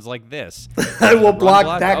my hands like this. I will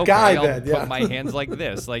block that guy then. I'll put my hands like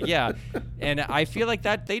this. And I feel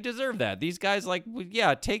that they deserve that. These guys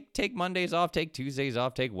take Mondays off, take Tuesdays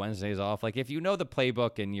off, take Wednesdays off. If you know the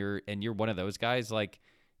playbook and you're one of those guys,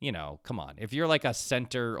 come on. If you're a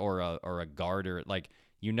center or a guard or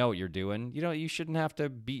you know what you're doing. You shouldn't have to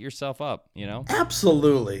beat yourself up,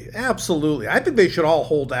 Absolutely. I think they should all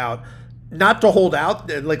hold out. Not to hold out,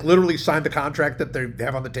 literally sign the contract that they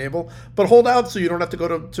have on the table, but hold out so you don't have to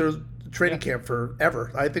go to training camp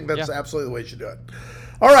forever. I think that's absolutely the way you should do it.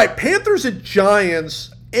 All right, Panthers and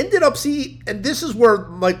Giants ended up and this is where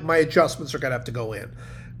my adjustments are going to have to go in.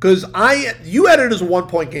 Because you had it as a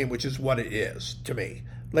 1-point game, which is what it is to me.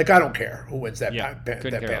 I don't care who wins that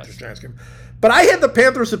Panthers-Giants game. But I had the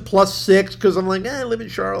Panthers at +6 because I'm I live in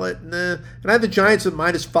Charlotte. Nah. And I had the Giants at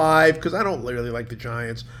 -5 because I don't really like the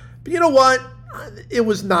Giants. But you know what? It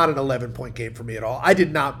was not an 11-point game for me at all. I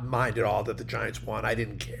did not mind at all that the Giants won. I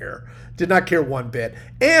didn't care. Did not care one bit.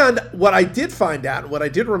 And what I did find out, and what I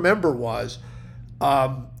did remember was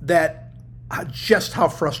that just how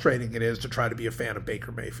frustrating it is to try to be a fan of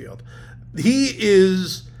Baker Mayfield.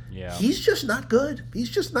 He's just not good. He's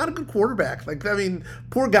just not a good quarterback. Like, I mean,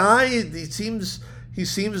 poor guy. He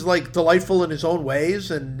seems like delightful in his own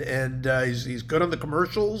ways, and he's good on the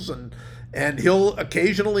commercials, and he'll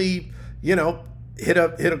occasionally, hit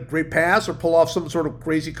a great pass or pull off some sort of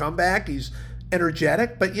crazy comeback. He's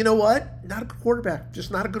energetic, but you know what? Not a good quarterback.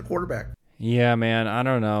 Just not a good quarterback. Yeah, man. I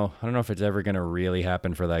don't know if it's ever going to really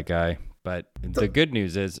happen for that guy. But the good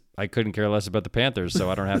news is I couldn't care less about the Panthers,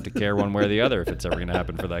 so I don't have to care one way or the other if it's ever going to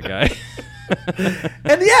happen for that guy.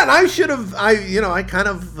 And I should have. I kind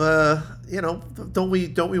of. Don't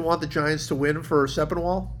we want the Giants to win for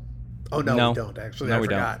Sepinwall? Oh no, we don't actually. No,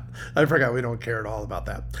 I forgot. We don't care at all about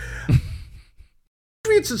that.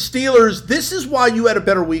 Patriots and Steelers. This is why you had a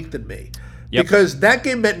better week than me. Yep. Because that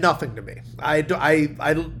game meant nothing to me. I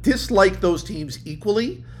dislike those teams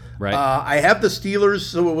equally. Right. I have the Steelers,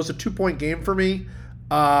 so it was a 2-point game for me,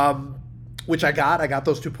 which I got. I got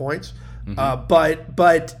those 2 points. Mm-hmm.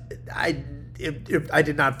 But I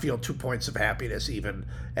did not feel 2 points of happiness even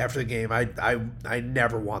after the game. I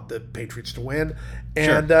never want the Patriots to win,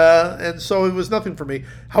 and sure. And so it was nothing for me.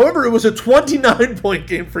 However, it was a 29-point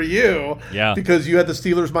game for you, because you had the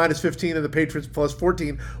Steelers minus 15 and the Patriots plus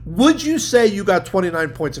 14. Would you say you got 29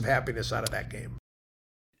 points of happiness out of that game?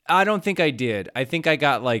 I don't think I did. I think I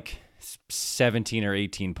got like 17 or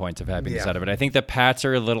 18 points of happiness out of it. I think the Pats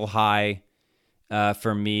are a little high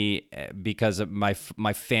for me because of my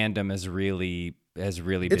fandom has really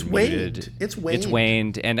been muted. It's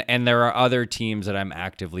waned, and there are other teams that I'm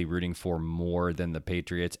actively rooting for more than the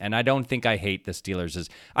Patriots. And I don't think I hate the Steelers.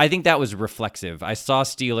 I think that was reflexive. I saw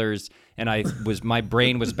Steelers, and my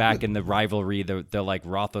brain was back in the rivalry, the like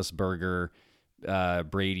Roethlisberger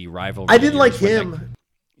Brady rivalry. I didn't like him.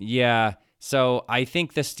 Yeah. So I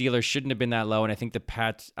think the Steelers shouldn't have been that low, and I think the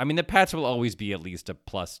Pats will always be at least a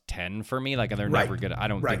plus 10 for me. Like, they're never good. I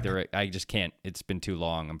don't think I just can't. It's been too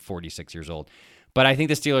long. I'm 46 years old. But I think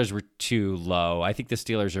the Steelers were too low. I think the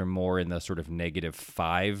Steelers are more in the sort of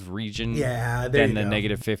 -5 region than the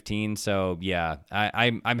 -15. So, yeah,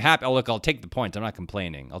 I'm happy. Oh, look, I'll take the points. I'm not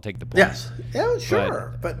complaining. I'll take the points. Yes. Yeah,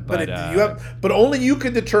 sure. But only you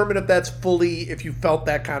can determine if that's if you felt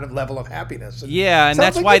that kind of level of happiness. And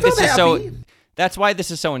that's why this is so... That's why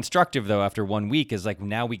this is so instructive, though, after 1 week, is like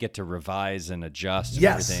now we get to revise and adjust and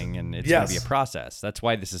everything, and it's going to be a process. That's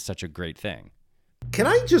why this is such a great thing. Can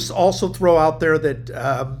I just also throw out there that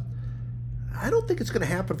I don't think it's going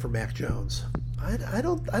to happen for Mac Jones. I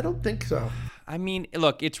don't think so. I mean,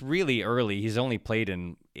 look, it's really early. He's only played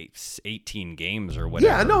in 18 games or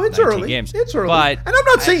whatever. Yeah, no, it's early. Games. It's early. But and I'm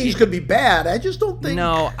not saying he's going to be bad. I just don't think.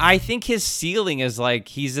 No, I think his ceiling is like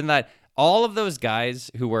he's in that. All of those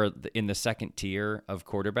guys who are in the second tier of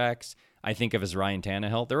quarterbacks, I think of as Ryan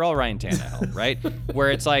Tannehill. They're all Ryan Tannehill, right?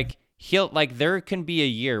 Where it's like there can be a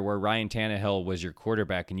year where Ryan Tannehill was your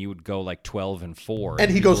quarterback and you would go like 12-4,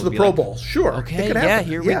 and he goes to the Pro Bowl. Sure. Okay.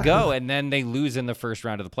 Here we go. And then they lose in the first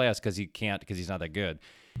round of the playoffs because he's not that good.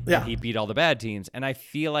 Yeah. And he beat all the bad teams. And I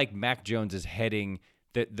feel like Mac Jones is heading.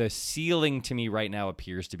 The ceiling to me right now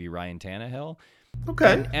appears to be Ryan Tannehill.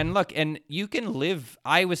 Okay. And look, and you can live.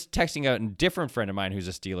 I was texting a different friend of mine who's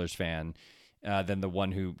a Steelers fan than the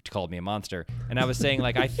one who called me a monster. And I was saying,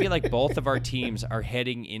 like, I feel like both of our teams are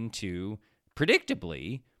heading into,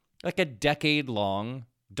 predictably, like a decade-long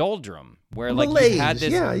doldrum where, like, you've had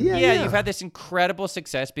this, you've had this incredible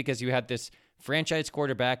success because you had this franchise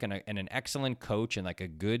quarterback and an excellent coach and like a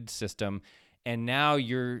good system. And now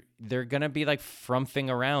they're going to be like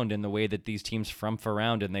frumphing around in the way that these teams frumph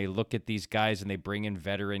around, and they look at these guys and they bring in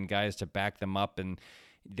veteran guys to back them up, and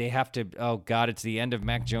they have to, oh God, it's the end of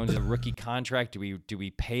Mac Jones' rookie contract. Do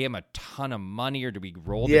we pay him a ton of money, or do we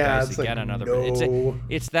roll the dice again?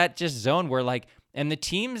 It's that just zone where like, and the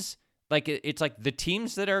teams, like, it's like the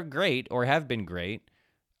teams that are great or have been great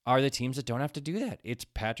are the teams that don't have to do that. It's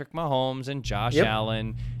Patrick Mahomes and Josh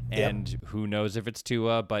Allen, and who knows if it's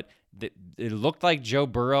Tua, but it looked like Joe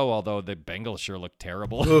Burrow, although the Bengals sure looked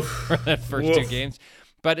terrible for that first 2 games.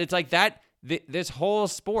 But it's like that. This whole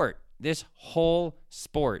sport is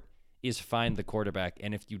find the quarterback,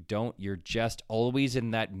 and if you don't, you're just always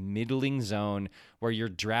in that middling zone where you're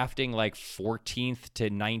drafting like 14th to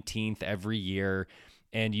 19th every year.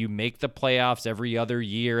 And you make the playoffs every other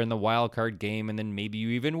year in the wild card game, and then maybe you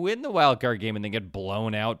even win the wild card game and then get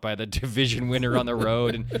blown out by the division winner on the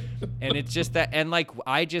road. And it's just that. And like,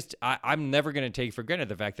 I'm never going to take for granted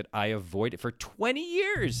the fact that I avoided for 20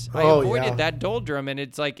 years. I avoided that doldrum, and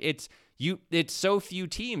it's like it's so few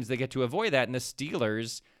teams that get to avoid that. And the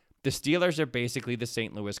Steelers are basically the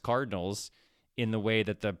St. Louis Cardinals in the way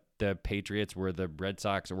that the the Patriots were the Red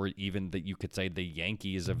Sox, or even you could say the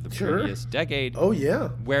Yankees of the previous decade. Oh yeah,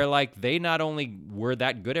 where like they not only were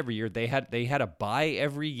that good every year, they had a bye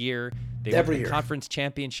every year. They went to the conference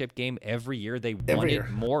championship game every year. They won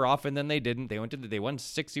it more often than they didn't. They won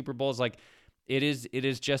 6 Super Bowls. Like it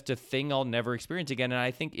is just a thing I'll never experience again. And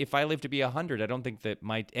I think if I live to be 100, I don't think that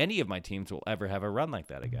any of my teams will ever have a run like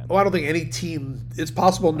that again. Oh, I don't think any team. It's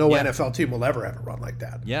possible no NFL team will ever have a run like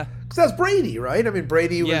that. Yeah, because that's Brady, right? I mean,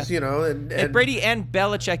 Brady was, and Brady and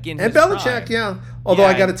Belichick in and his Belichick, prime. yeah. Although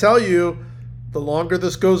I got to tell you, the longer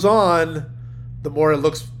this goes on, the more it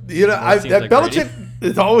looks. Belichick.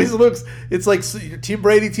 It always looks. It's like Team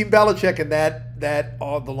Brady, Team Belichick, and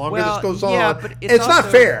the longer this goes on, but it's not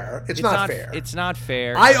fair. It's not fair. It's not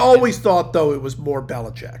fair. I always thought though it was more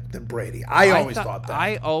Belichick than Brady. I always thought that.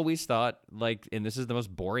 I always thought, like, and this is the most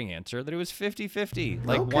boring answer, that it was 50-50.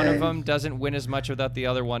 Like one of them doesn't win as much without the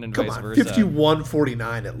other one, and vice versa.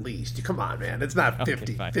 51-49 at least. Come on, man. It's not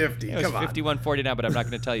 50-50. It was 51-49, but I'm not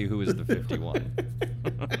going to tell you who was the 51.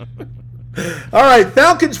 All right,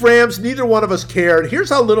 Falcons-Rams, neither one of us cared. Here's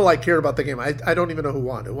how little I cared about the game. I don't even know who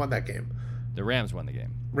won. Who won that game? The Rams won the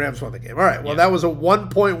game. Rams won the game. All right, well, that was a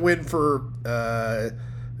 1-point win for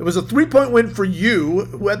it was a 3-point win for you,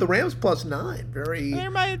 who had the Rams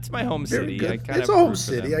 +9. It's my home city. It's a home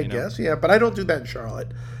city, I guess. Yeah, but I don't do that in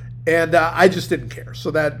Charlotte. And I just didn't care. So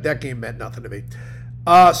that game meant nothing to me.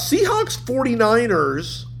 Seahawks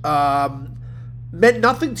 49ers meant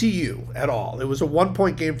nothing to you at all. It was a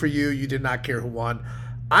 1-point game for you. You did not care who won.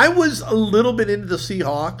 I was a little bit into the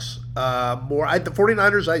Seahawks more. The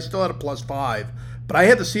 49ers, I still had a +5, but I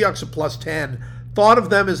had the Seahawks at +10. Thought of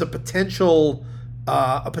them as a potential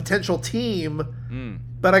team,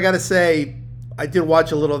 but I got to say, I did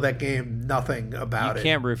watch a little of that game. Nothing about it. You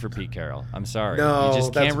can't root for Pete Carroll. I'm sorry. No, you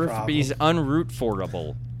just can't root for. He's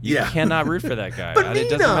unroot-forable. You cannot root for that guy. It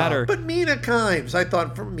doesn't matter. But Mina Kimes, I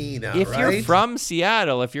thought from Mina. If you're from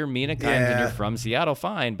Seattle, if you're Mina Kimes and you're from Seattle,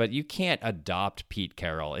 fine. But you can't adopt Pete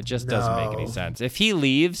Carroll. It just doesn't make any sense. If he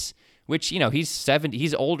leaves, which, he's 70,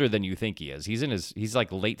 he's older than you think he is. He's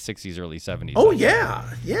like late 60s, early 70s. Oh,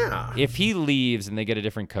 yeah. If he leaves and they get a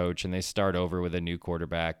different coach and they start over with a new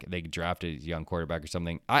quarterback, they draft a young quarterback or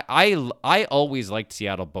something. I always liked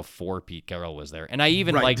Seattle before Pete Carroll was there. And I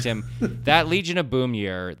even liked him. That Legion of Boom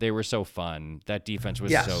year, they were so fun. That defense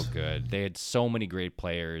was so good. They had so many great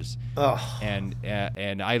players. Oh. And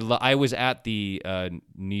I was at the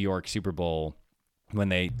New York Super Bowl when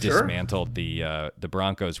they dismantled the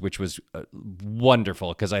Broncos, which was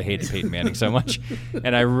wonderful because I hated Peyton Manning so much,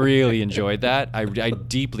 and I really enjoyed that. I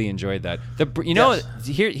deeply enjoyed that.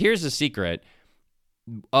 Here's the secret: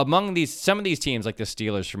 among some of these teams, like the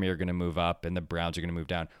Steelers for me, are going to move up, and the Browns are going to move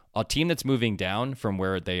down. A team that's moving down from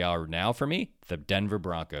where they are now for me, the Denver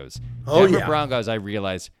Broncos. Denver Broncos, I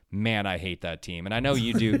realize, man, I hate that team. And I know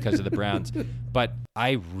you do because of the Browns, but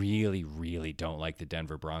I really, really don't like the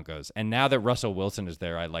Denver Broncos. And now that Russell Wilson is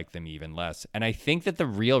there, I like them even less. And I think that the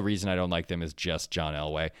real reason I don't like them is just John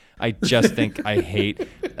Elway. I just think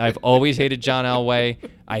I've always hated John Elway.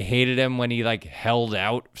 I hated him when he held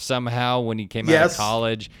out somehow when he came out of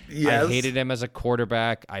college. Yes. I hated him as a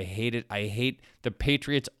quarterback. I hate the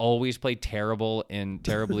Patriots always played terribly in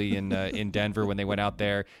Denver when they went out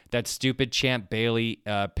there. That stupid Champ Bailey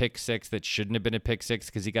pick six that shouldn't have been a pick six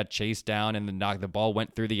because he got chased down and the ball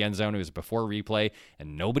went through the end zone. It was before replay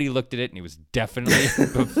and nobody looked at it, and it was definitely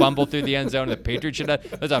fumbled through the end zone. The Patriots should have.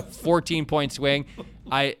 It was a 14-point swing.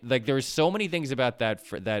 There were so many things about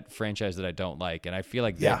that franchise that I don't like, and I feel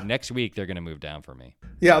like next week they're going to move down for me.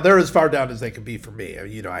 Yeah, they're as far down as they can be for me.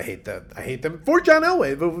 I hate them for John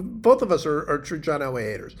Elway. Both of us are true John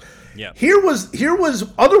Elway haters. Yeah. Here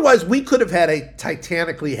was otherwise we could have had a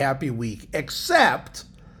titanically happy week, except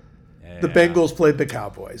the Bengals played the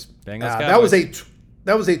Cowboys. Cowboys.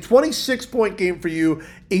 That was a 26-point game for you,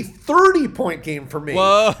 a 30-point game for me.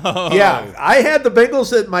 Whoa. Yeah, I had the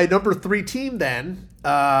Bengals at my number 3 team then,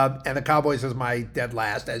 and the Cowboys as my dead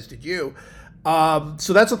last, as did you.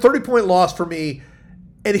 So that's a 30-point loss for me.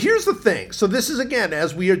 And here's the thing. So this is, again,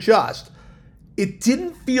 as we adjust, it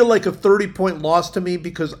didn't feel like a 30-point loss to me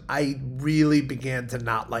because I really began to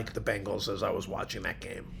not like the Bengals as I was watching that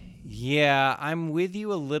game. Yeah, I'm with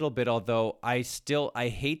you a little bit, although I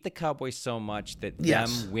hate the Cowboys so much that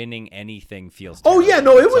them winning anything feels terrible. Oh yeah,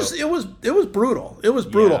 no, it was brutal. It was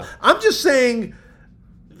brutal. Yeah. I'm just saying,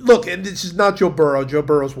 look, and this is not Joe Burrow. Joe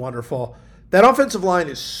Burrow's wonderful. That offensive line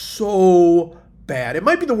is so bad. It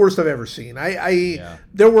might be the worst I've ever seen.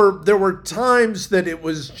 There were times that it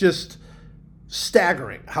was just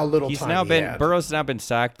staggering how little time he had. Burrow's now been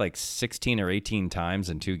sacked 16 or 18 times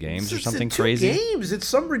in 2 games or something crazy. 2 games. It's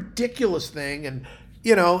some ridiculous thing. And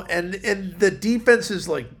and the defense is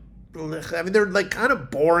like, I mean, they're like kind of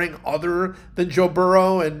boring other than Joe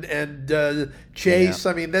Burrow and Chase.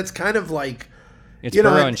 Yeah. I mean, that's kind of like, it's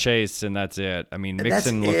Burrow and Chase, and that's it. I mean,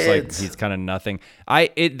 Mixon looks like he's kind of nothing.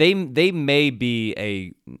 They may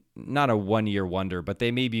be not a 1-year wonder, but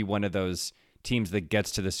they may be one of those teams that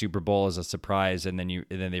gets to the Super Bowl as a surprise, and then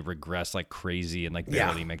they regress like crazy and like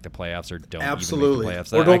barely make the playoffs or don't even make the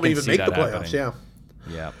playoffs. Or don't even make the playoffs. Happening.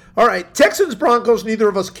 Yeah. All right, Texans Broncos. Neither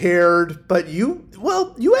of us cared, but you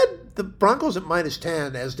had the Broncos at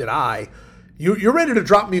 -10, as did I. You're ready to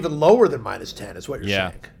drop them even lower than -10, is what you're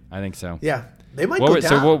saying. I think so. Yeah, they might go down.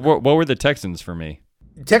 So what were the Texans for me?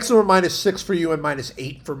 Texans were -6 for you and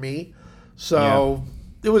 -8 for me. So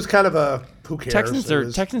it was kind of a who cares.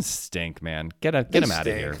 Texans stink, man. Get them out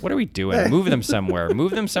of here. What are we doing? Move them somewhere.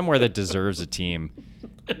 Move them somewhere that deserves a team.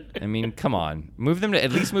 I mean, come on.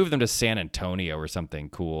 At least move them to San Antonio or something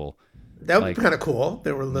cool. That would be kind of cool.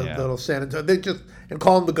 They were little San Antonio. And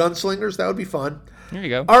call them the Gunslingers. That would be fun. There you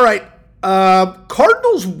go. All right.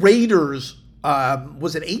 Cardinals Raiders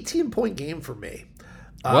was an 18-point game for me.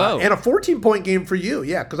 Whoa. And a 14-point game for you.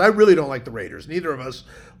 Yeah, because I really don't like the Raiders. Neither of us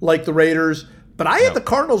like the Raiders. But I had the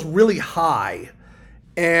Cardinals really high.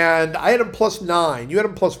 And I had them +9. You had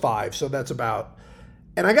them +5. So that's about.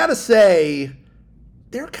 And I got to say,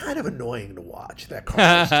 they're kind of annoying to watch, that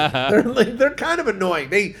Cardinals team. They're kind of annoying.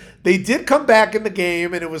 They did come back in the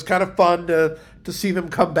game, and it was kind of fun to see them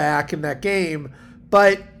come back in that game.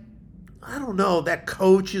 But I don't know. That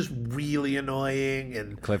coach is really annoying.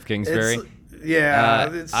 And Cliff Kingsbury?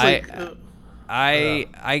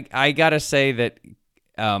 I got to say that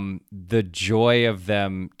the joy of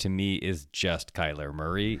them to me is just Kyler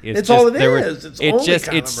Murray. It's all it is. It's only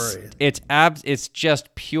Kyler Murray. It's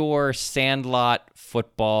just pure sandlot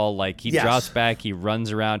football. Like he drops back, he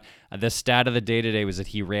runs around. The stat of the day today was that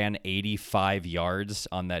he ran 85 yards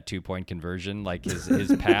on that 2-point conversion. Like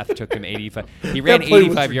his path took him 85. He ran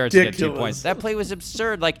 85 yards to get 2 points. That play was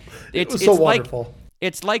absurd. Like it's so wonderful.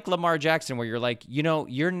 It's like Lamar Jackson, where you're like,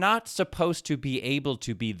 you're not supposed to be able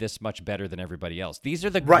to be this much better than everybody else. These are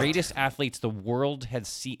the greatest athletes the world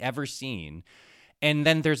has ever seen. And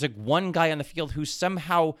then there's one guy on the field who's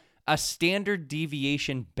somehow a standard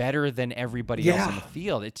deviation better than everybody else on the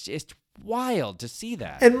field. It's just wild to see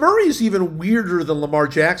that. And Murray's even weirder than Lamar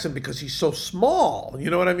Jackson because he's so small. You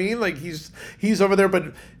know what I mean? Like he's over there,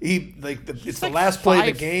 but it's the last play of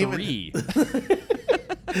the game.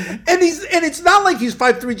 And it's not like he's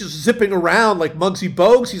 5'3" just zipping around like Muggsy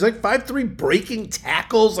Bogues. He's like 5'3" breaking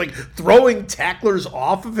tackles, like throwing tacklers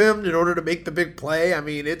off of him in order to make the big play. I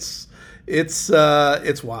mean, it's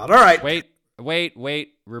wild. All right.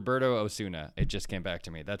 Wait. Roberto Osuna. It just came back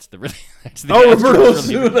to me. That's the Roberto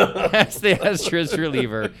Osuna. That's the Astros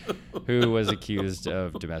reliever who was accused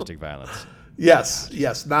of domestic violence.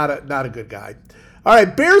 Yes. Not a good guy. All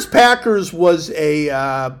right. Bears-Packers was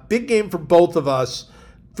a big game for both of us.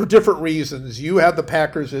 For different reasons. You have the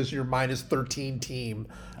Packers as your -13 team.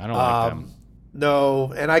 I don't like them.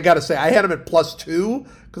 No, and I got to say, I had them at +2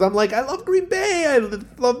 because I'm like, I love Green Bay. I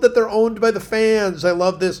love that they're owned by the fans. I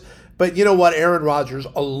love this. But you know what? Aaron Rodgers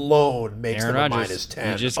alone makes them a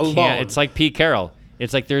 -10. You just can't. It's like Pete Carroll.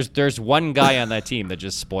 It's like there's one guy on that team that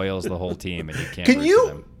just spoils the whole team, and you can't.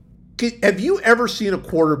 Have you ever seen a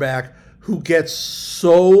quarterback who gets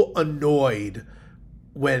so annoyed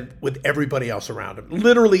with everybody else around him?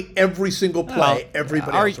 Literally every single play,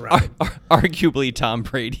 everybody else around him. Arguably Tom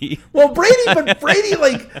Brady. Well, Brady,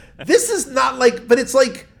 like, this is not like, but it's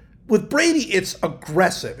like, with Brady, it's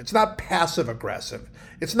aggressive. It's not passive aggressive.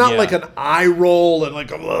 It's not like an eye roll and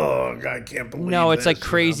like, oh, I can't believe No, it's this, like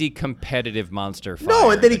crazy competitive monster fire.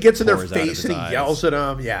 No, and then he gets in their face and he yells at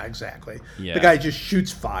them. Yeah, exactly. Yeah. The guy just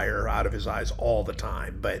shoots fire out of his eyes all the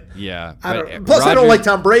time. But I don't like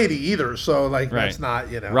Tom Brady either, so like that's not,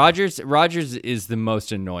 Rodgers is the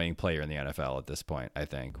most annoying player in the NFL at this point, I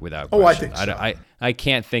think, without question. I think so. I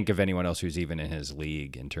can't think of anyone else who's even in his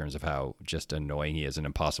league in terms of how just annoying he is and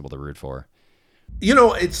impossible to root for.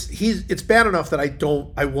 It's bad enough that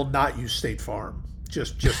I will not use State Farm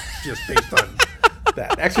just based on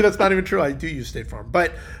that. Actually, that's not even true. I do use State Farm,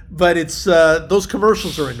 but it's those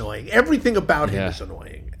commercials are annoying. Everything about him is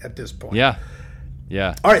annoying at this point. Yeah.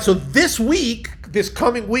 All right, so this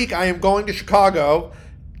coming week, I am going to Chicago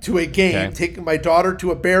to a game, taking my daughter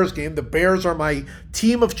to a Bears game. The Bears are my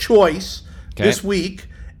team of choice this week,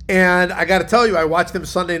 and I got to tell you, I watched them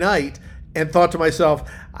Sunday night and thought to myself,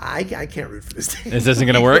 I can't root for this team. This isn't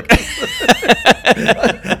going to work?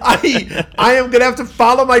 I am going to have to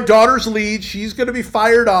follow my daughter's lead. She's going to be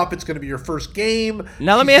fired up. It's going to be your first game.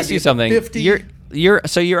 Now let me ask you something.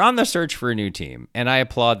 you're on the search for a new team, and I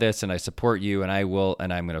applaud this, and I support you, and I'm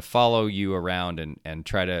going to follow you around and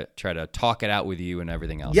try to talk it out with you and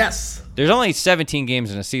everything else. Yes. There's only 17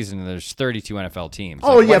 games in a season, and there's 32 NFL teams.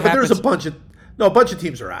 Oh, yeah, but there's a bunch of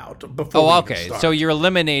teams are out before. Oh, okay. So you're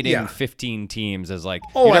eliminating 15 teams as like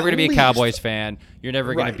you're never going to be a Cowboys fan. You're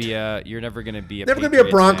never going to be a. You're never going to be a. Never going to be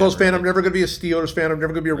a Broncos fan. I'm never going to be a Steelers fan. I'm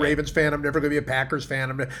never going to be a Ravens fan. I'm never going to be a Packers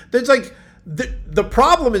fan. There's like the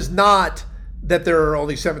problem is not that there are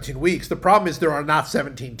only 17 weeks. The problem is there are not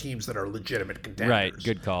 17 teams that are legitimate contenders. Right.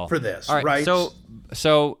 Good call for this. All right. So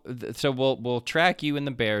we'll track you and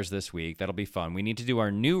the Bears this week. That'll be fun. We need to do our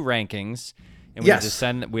new rankings. And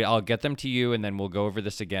I'll get them to you, and then we'll go over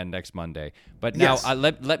this again next Monday. But now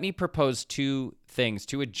let me propose two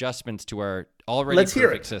adjustments to our already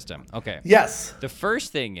perfect system. Okay. Yes. The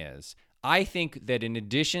first thing is, I think that in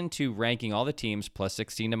addition to ranking all the teams plus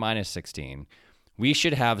 16 to minus 16, we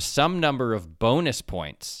should have some number of bonus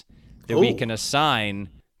points that we can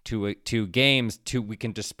assign to games. We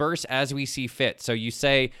can disperse as we see fit. So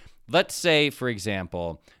let's say, for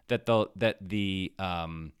example, that the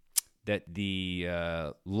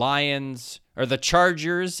Lions or the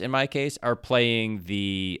Chargers, in my case, are playing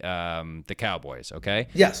the Cowboys. Okay.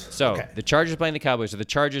 Yes. So the Chargers playing the Cowboys. So the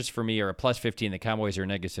Chargers for me are a plus 15. The Cowboys are a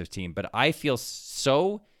negative 15. But I feel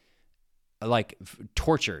so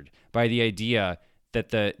tortured by the idea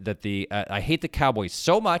that I hate the Cowboys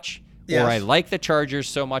so much, or I like the Chargers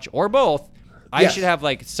so much, or both. I should have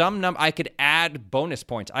some number. I could add bonus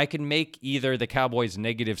points. I could make either the Cowboys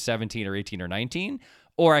negative 17 or 18 or 19.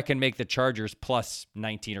 Or I can make the Chargers plus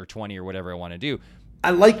 19 or 20 or whatever I want to do.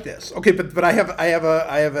 I like this. Okay, but I have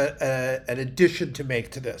an addition to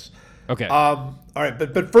make to this. Okay. All right,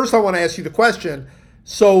 but first I want to ask you the question.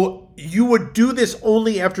 So you would do this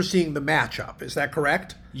only after seeing the matchup, is that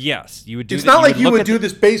correct? Yes, you would do. It's not like you would do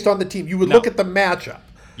this based on the team. You would look at the matchup.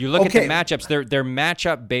 You look at the matchups. They're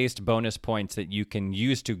matchup-based bonus points that you can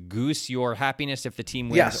use to goose your happiness if the team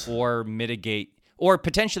wins, or mitigate. Or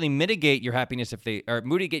potentially mitigate your happiness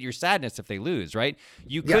mitigate your sadness if they lose, right?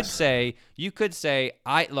 You could say, let's say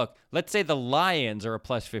the Lions are a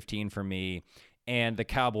plus 15 for me and the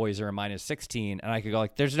Cowboys are a minus 16, and I could go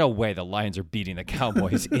there's no way the Lions are beating the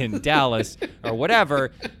Cowboys in Dallas or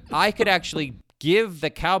whatever. I could actually give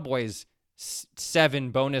the Cowboys 7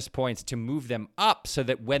 bonus points to move them up so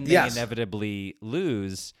that when they inevitably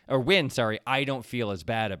lose or win, I don't feel as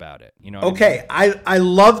bad about it. You know? Okay. I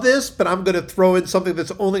love this, but I'm going to throw in something that's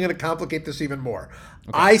only going to complicate this even more.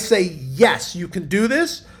 Okay. I say, yes, you can do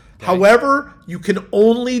this. Okay. However, you can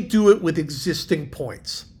only do it with existing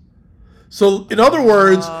points. So in other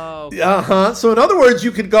words, So in other words,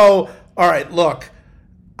 you could go, all right, look,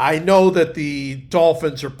 I know that the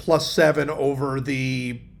Dolphins are plus 7 over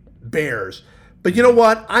the Bears, but you know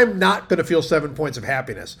what? I'm not going to feel 7 points of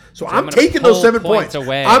happiness. So I'm taking those 7 points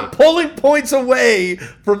away. I'm pulling points away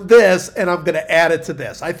from this, and I'm going to add it to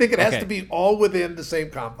this. I think it has to be all within the same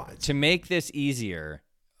confines. To make this easier,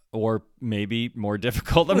 or maybe more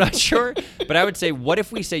difficult, I'm not sure, but I would say, what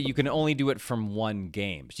if we say you can only do it from one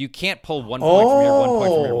game? So you can't pull 1 point from here, 1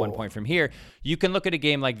 point from here, 1 point from here. You can look at a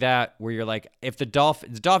game like that where you're like, if the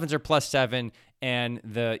Dolphins are plus 7 and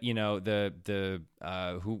the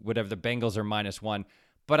Bengals are minus 1,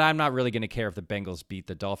 but I'm not really going to care if the Bengals beat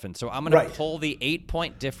the Dolphins. So I'm going to pull the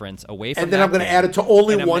 8-point difference away from and then I'm going to add it to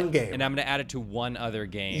only one game. And I'm going to add it to one other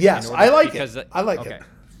game. Yes, I like it. I like it.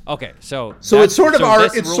 Okay, so it's sort of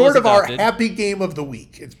our happy game of the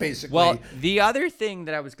week. It's basically the other thing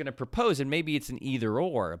that I was going to propose, and maybe it's an either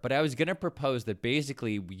or, but I was going to propose that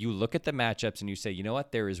basically you look at the matchups and you say, you know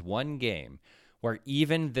what, there is one game where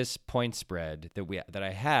even this point spread that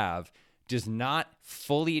I have does not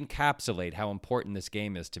fully encapsulate how important this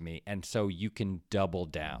game is to me, and so you can double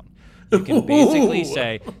down. You can basically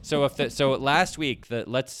say, so last week,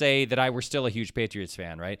 let's say that I were still a huge Patriots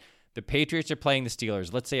fan, right? The Patriots are playing the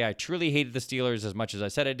Steelers. Let's say I truly hated the Steelers as much as I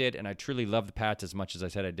said I did, and I truly loved the Pats as much as I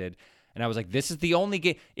said I did. And I was like, this is the only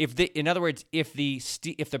game. In other words, if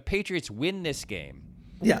the Patriots win this game,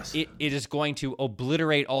 it is going to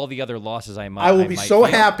obliterate all the other losses I will be so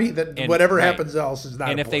happy that whatever happens else is not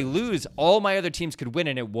And important. if they lose, all my other teams could win,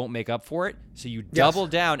 and it won't make up for it. So you double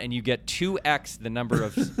down, and you get 2x the number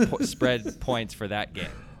of spread points for that game.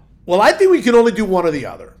 Well, I think we can only do one or the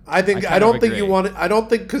other. I don't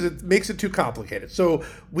think because it makes it too complicated. So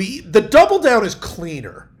the double down is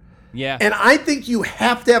cleaner. Yeah. And I think you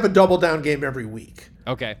have to have a double down game every week.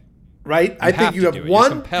 Okay. Right? I think you have one.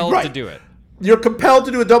 You're compelled to do it. You're compelled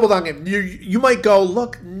to do a double down game. You might go,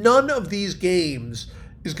 look, none of these games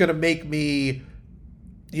is going to make me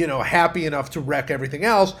happy enough to wreck everything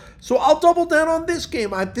else. So I'll double down on this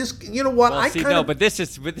game. You know what? Well, but this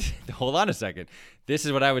is, hold on a second. This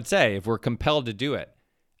is what I would say if we're compelled to do it.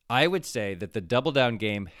 I would say that the double down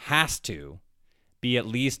game has to be at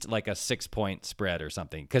least like a 6-point spread or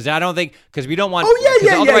something. Because we don't want.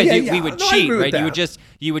 Otherwise we would cheat, right?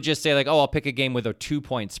 You would just say like, I'll pick a game with a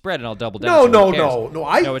 2-point spread and I'll double down.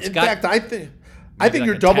 No. In fact, I think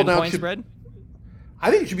your double down spread. I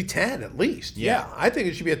think it should be 10 at least. Yeah. I think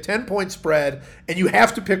it should be a 10-point spread, and you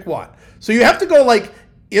have to pick one. So you have to go like,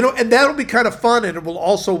 and that'll be kind of fun, and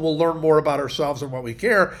we'll learn more about ourselves and what we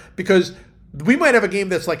care, because we might have a game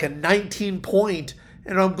that's like a 19-point,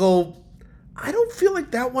 and I'll go, I don't feel like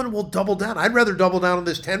that one will double down. I'd rather double down on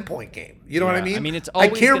this 10-point game. You know what I mean? I mean, I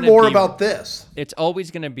care more about this. It's always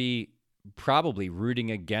going to be probably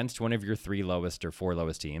rooting against one of your 3 lowest or 4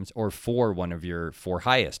 lowest teams, or for one of your 4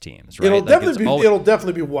 highest teams, right? It'll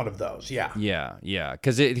definitely be one of those. Yeah. Yeah.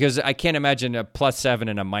 Because I can't imagine a +7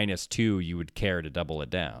 and a -2 you would care to double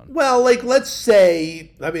it down. Well, like let's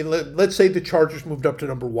say the Chargers moved up to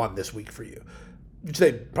number 1 this week for you.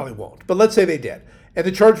 They probably won't, but let's say they did, and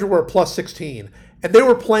the Chargers were a +16. And they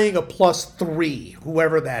were playing a +3,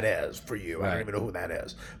 whoever that is for you. Right. I don't even know who that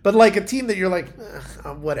is. But like a team that you're like,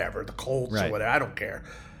 whatever, the Colts or whatever, I don't care.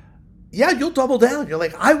 Yeah, you'll double down. You're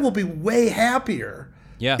like, I will be way happier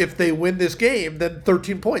if they win this game than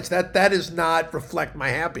 13 points. That does not reflect my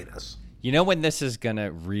happiness. You know when this is going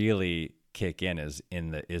to really kick in is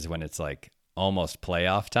when it's like almost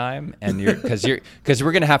playoff time, and because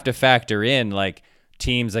we're going to have to factor in like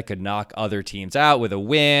teams that could knock other teams out with a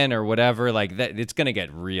win or whatever, like that. It's going to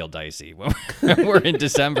get real dicey when we're in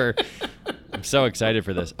December. I'm so excited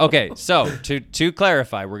for this. Okay, so to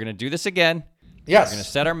clarify, we're going to do this again. Yes. We're going to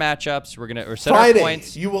set our matchups. We're going to set Friday. Our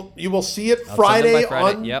points. You will see it Friday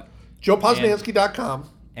on JoePosnanski.com.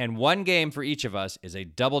 And one game for each of us is a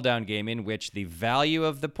double down game in which the value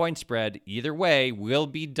of the point spread either way will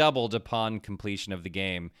be doubled upon completion of the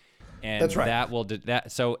game. And that's right.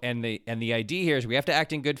 The idea here is we have to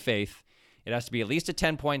act in good faith. It has to be at least a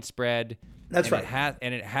 10-point spread. That's right.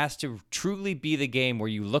 It has to truly be the game where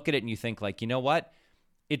you look at it and you think like, you know what?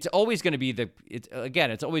 It's always going to be it's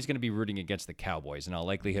always going to be rooting against the Cowboys in all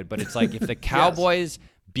likelihood. But it's like if the Cowboys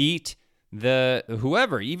beat the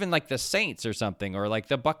whoever, even like the Saints or something, or like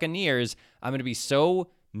the Buccaneers, I'm going to be so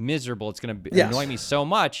miserable. It's going to annoy me so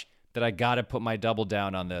much that I got to put my double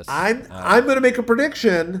down on this. I'm going to make a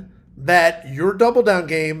prediction that your double down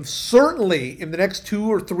game, certainly in the next 2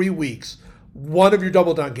 or 3 weeks, one of your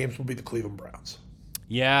double down games will be the Cleveland Browns.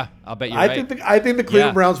 Yeah, I'll bet you're right. I think the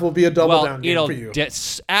Cleveland Browns will be a double down game for you.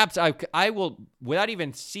 I will, without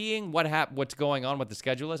even seeing what's going on with the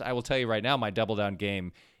schedule is, I will tell you right now, my double down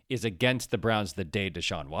game is against the Browns the day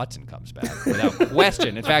Deshaun Watson comes back, without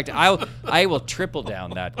question. In fact, I will triple down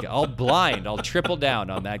that. I'll triple down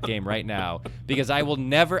on that game right now, because I will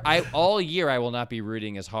never. All year I will not be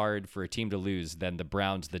rooting as hard for a team to lose than the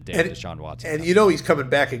Browns the day Deshaun Watson. And he's coming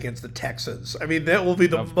back against the Texans. I mean, that will be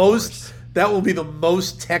the most. That will be the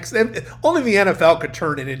most Texans. Only the NFL could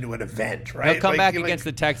turn it into an event, right? They'll come back against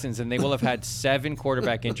the Texans, and they will have had 7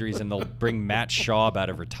 quarterback injuries, and they'll bring Matt Schaub out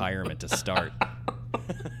of retirement to start.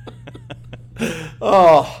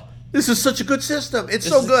 Oh, this is such a good system. It's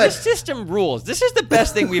so good. This system rules. This is the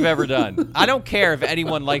best thing we've ever done. I don't care if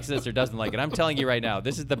anyone likes this or doesn't like it. I'm telling you right now,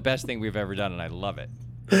 this is the best thing we've ever done, and I love it.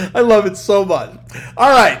 I love it so much.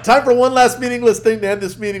 All right, time for one last meaningless thing to end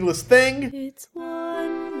this meaningless thing. It's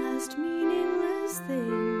one last meaningless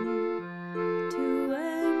thing to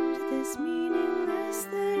end this meaningless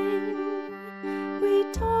thing. We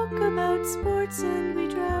talk about sports and we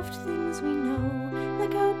draft things we know,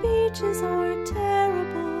 like how beaches are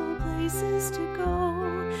terrible places to go.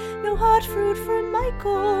 No hot fruit for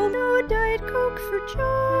Michael, no Diet Coke for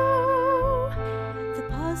Joe. The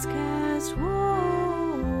podcast, whoa,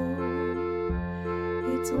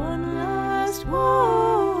 it's one last,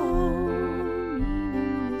 whoa,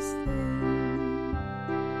 meaningless thing.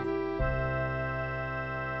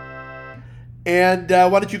 And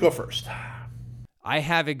why don't you go first? I've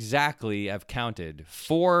counted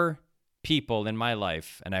 4 people in my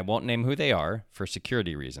life, and I won't name who they are for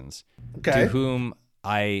security reasons, to whom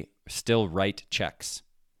I still write checks.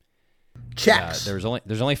 Checks. There's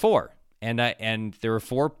only 4, and there are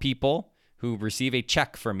 4 people who receive a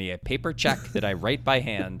check from me, a paper check that I write by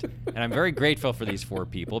hand, and I'm very grateful for these 4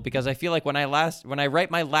 people, because I feel like when I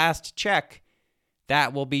write my last check,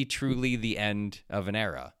 that will be truly the end of an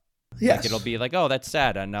era. Yes. Like it'll be like, oh, that's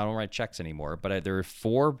sad, and I don't write checks anymore. But there are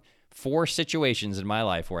four situations in my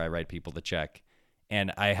life where I write people the check,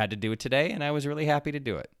 and I had to do it today, and I was really happy to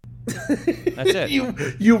do it. That's it.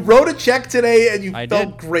 You wrote a check today and you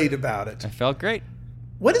felt great about it. I felt great.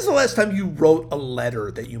 When is the last time you wrote a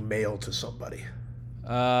letter that you mailed to somebody?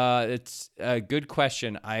 It's a good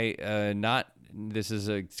question. It's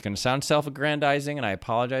going to sound self-aggrandizing, and I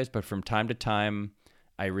apologize, but from time to time,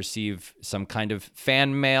 I receive some kind of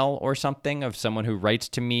fan mail or something of someone who writes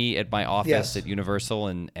to me at my office at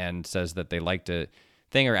Universal and says that they liked a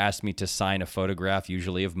thing or asked me to sign a photograph,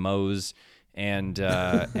 usually of Mose. And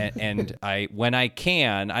when I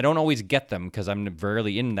can, I don't always get them because I'm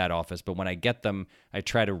rarely in that office, but when I get them, I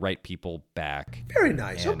try to write people back. Very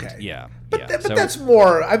nice. And, okay. Yeah. But that's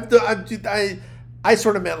more, I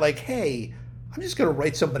sort of meant like, hey, I'm just going to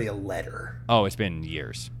write somebody a letter. Oh, it's been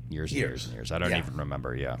years. I don't even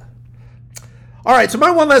remember. Yeah. All right. So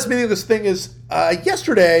my one last meeting of this thing is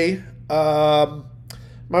yesterday, my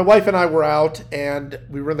wife and I were out and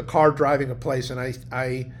we were in the car driving a place, and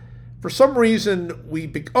I for some reason,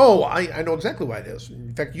 I know exactly why it is.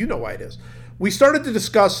 In fact, you know why it is. We started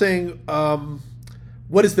discussing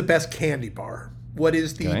what is the best candy bar. What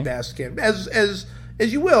is the best candy, as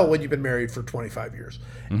you will when you've been married for 25 years.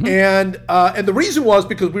 Mm-hmm. And the reason was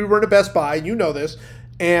because we were in a Best Buy, and you know this,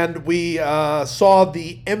 and we saw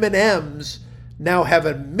the M&Ms now have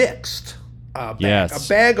a mixed bag. Yes. A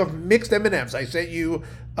bag of mixed M&Ms. I sent you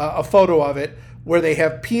a photo of it where they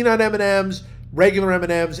have peanut M&Ms, regular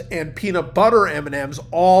M&Ms, and peanut butter M&Ms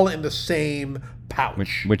all in the same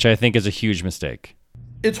pouch. Which I think is a huge mistake.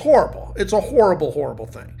 It's horrible. It's a horrible, horrible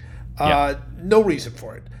thing. No reason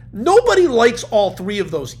for it. Nobody likes all three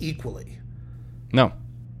of those equally. No.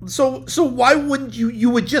 So why wouldn't you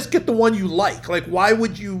would just get the one you like? Like, why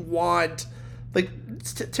would you want, like,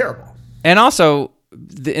 it's terrible. And also,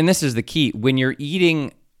 and this is the key, when you're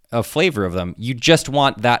eating a flavor of them, you just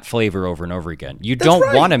want that flavor over and over again. You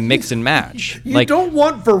don't want to mix and match. You don't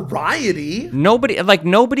want variety. Nobody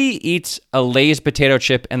eats a Lay's potato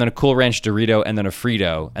chip and then a Cool Ranch Dorito and then a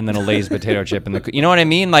Frito and then a Lay's potato chip and you know what I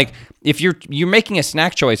mean? Like, if you're making a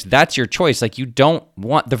snack choice, that's your choice. Like, you don't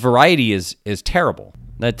want, the variety is terrible.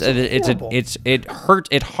 It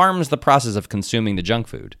harms the process of consuming the junk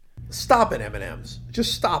food. Stop it, M&Ms.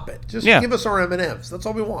 Just stop it. Just give us our M&Ms. That's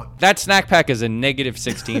all we want. That snack pack is a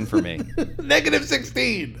 -16 for me.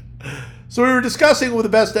 -16. So we were discussing with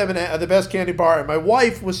the best candy bar, and my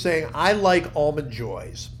wife was saying I like Almond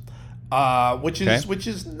Joys, which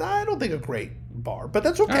is I don't think a great bar, but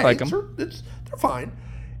that's okay. I like them. They're fine.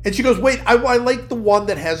 And she goes, wait, I like the one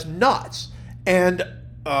that has nuts. And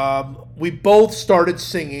we both started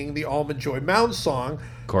singing the Almond Joy Mounds song.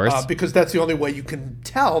 Of course. Because that's the only way you can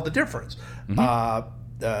tell the difference.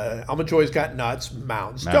 Mm-hmm. Almond Joy's got nuts,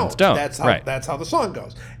 Mounds don't. That's how the song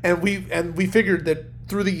goes. And we figured that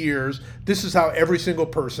through the years, this is how every single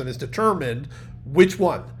person is determined which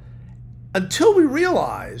one. Until we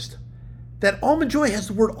realized that Almond Joy has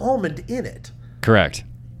the word almond in it. Correct.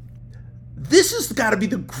 This has got to be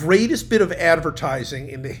the greatest bit of advertising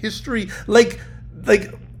in the history. Like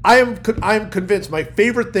I am convinced my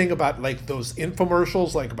favorite thing about like those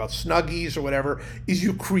infomercials, like about Snuggies or whatever, is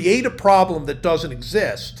you create a problem that doesn't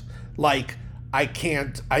exist. Like, I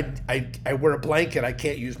wear a blanket, I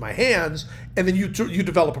can't use my hands, and then you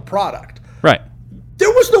develop a product. Right. There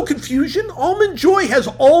was no confusion. Almond Joy has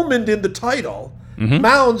almond in the title. Mm-hmm.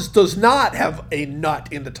 Mounds does not have a nut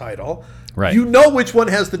in the title. Right. You know which one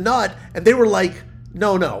has the nut, and they were like,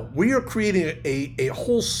 no, we are creating a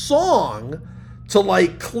whole song to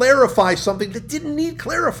like clarify something that didn't need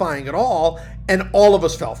clarifying at all, and all of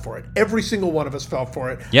us fell for it. Every single one of us fell for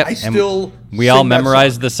it. Yep. We all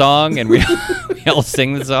memorized the song, and we all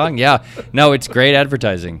sing the song. Yeah. No, it's great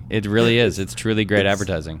advertising. It really is. It's truly great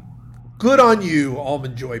advertising. Good on you,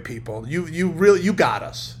 Almond Joy people. You got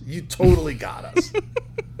us. You totally got us.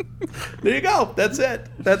 There you go. That's it.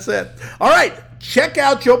 All right. Check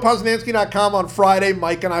out JoePosnanski.com on Friday.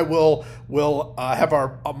 Mike and I will have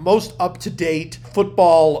our most up-to-date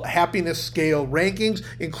football happiness scale rankings,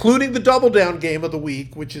 including the double down game of the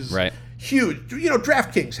week, which is huge. You know,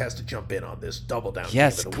 DraftKings has to jump in on this double down game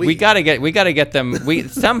of the week. We gotta get them. We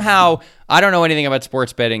somehow, I don't know anything about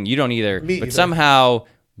sports betting. You don't either. Me either. Somehow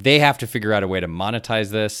they have to figure out a way to monetize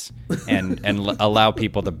this and allow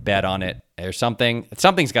people to bet on it or something.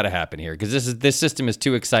 Something's got to happen here because this system is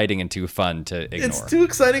too exciting and too fun to ignore. It's too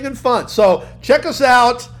exciting and fun. So check us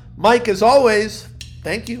out. Mike, as always,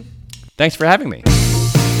 thank you. Thanks for having me.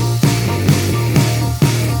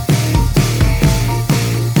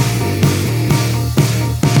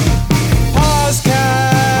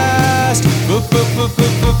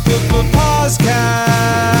 Podcast.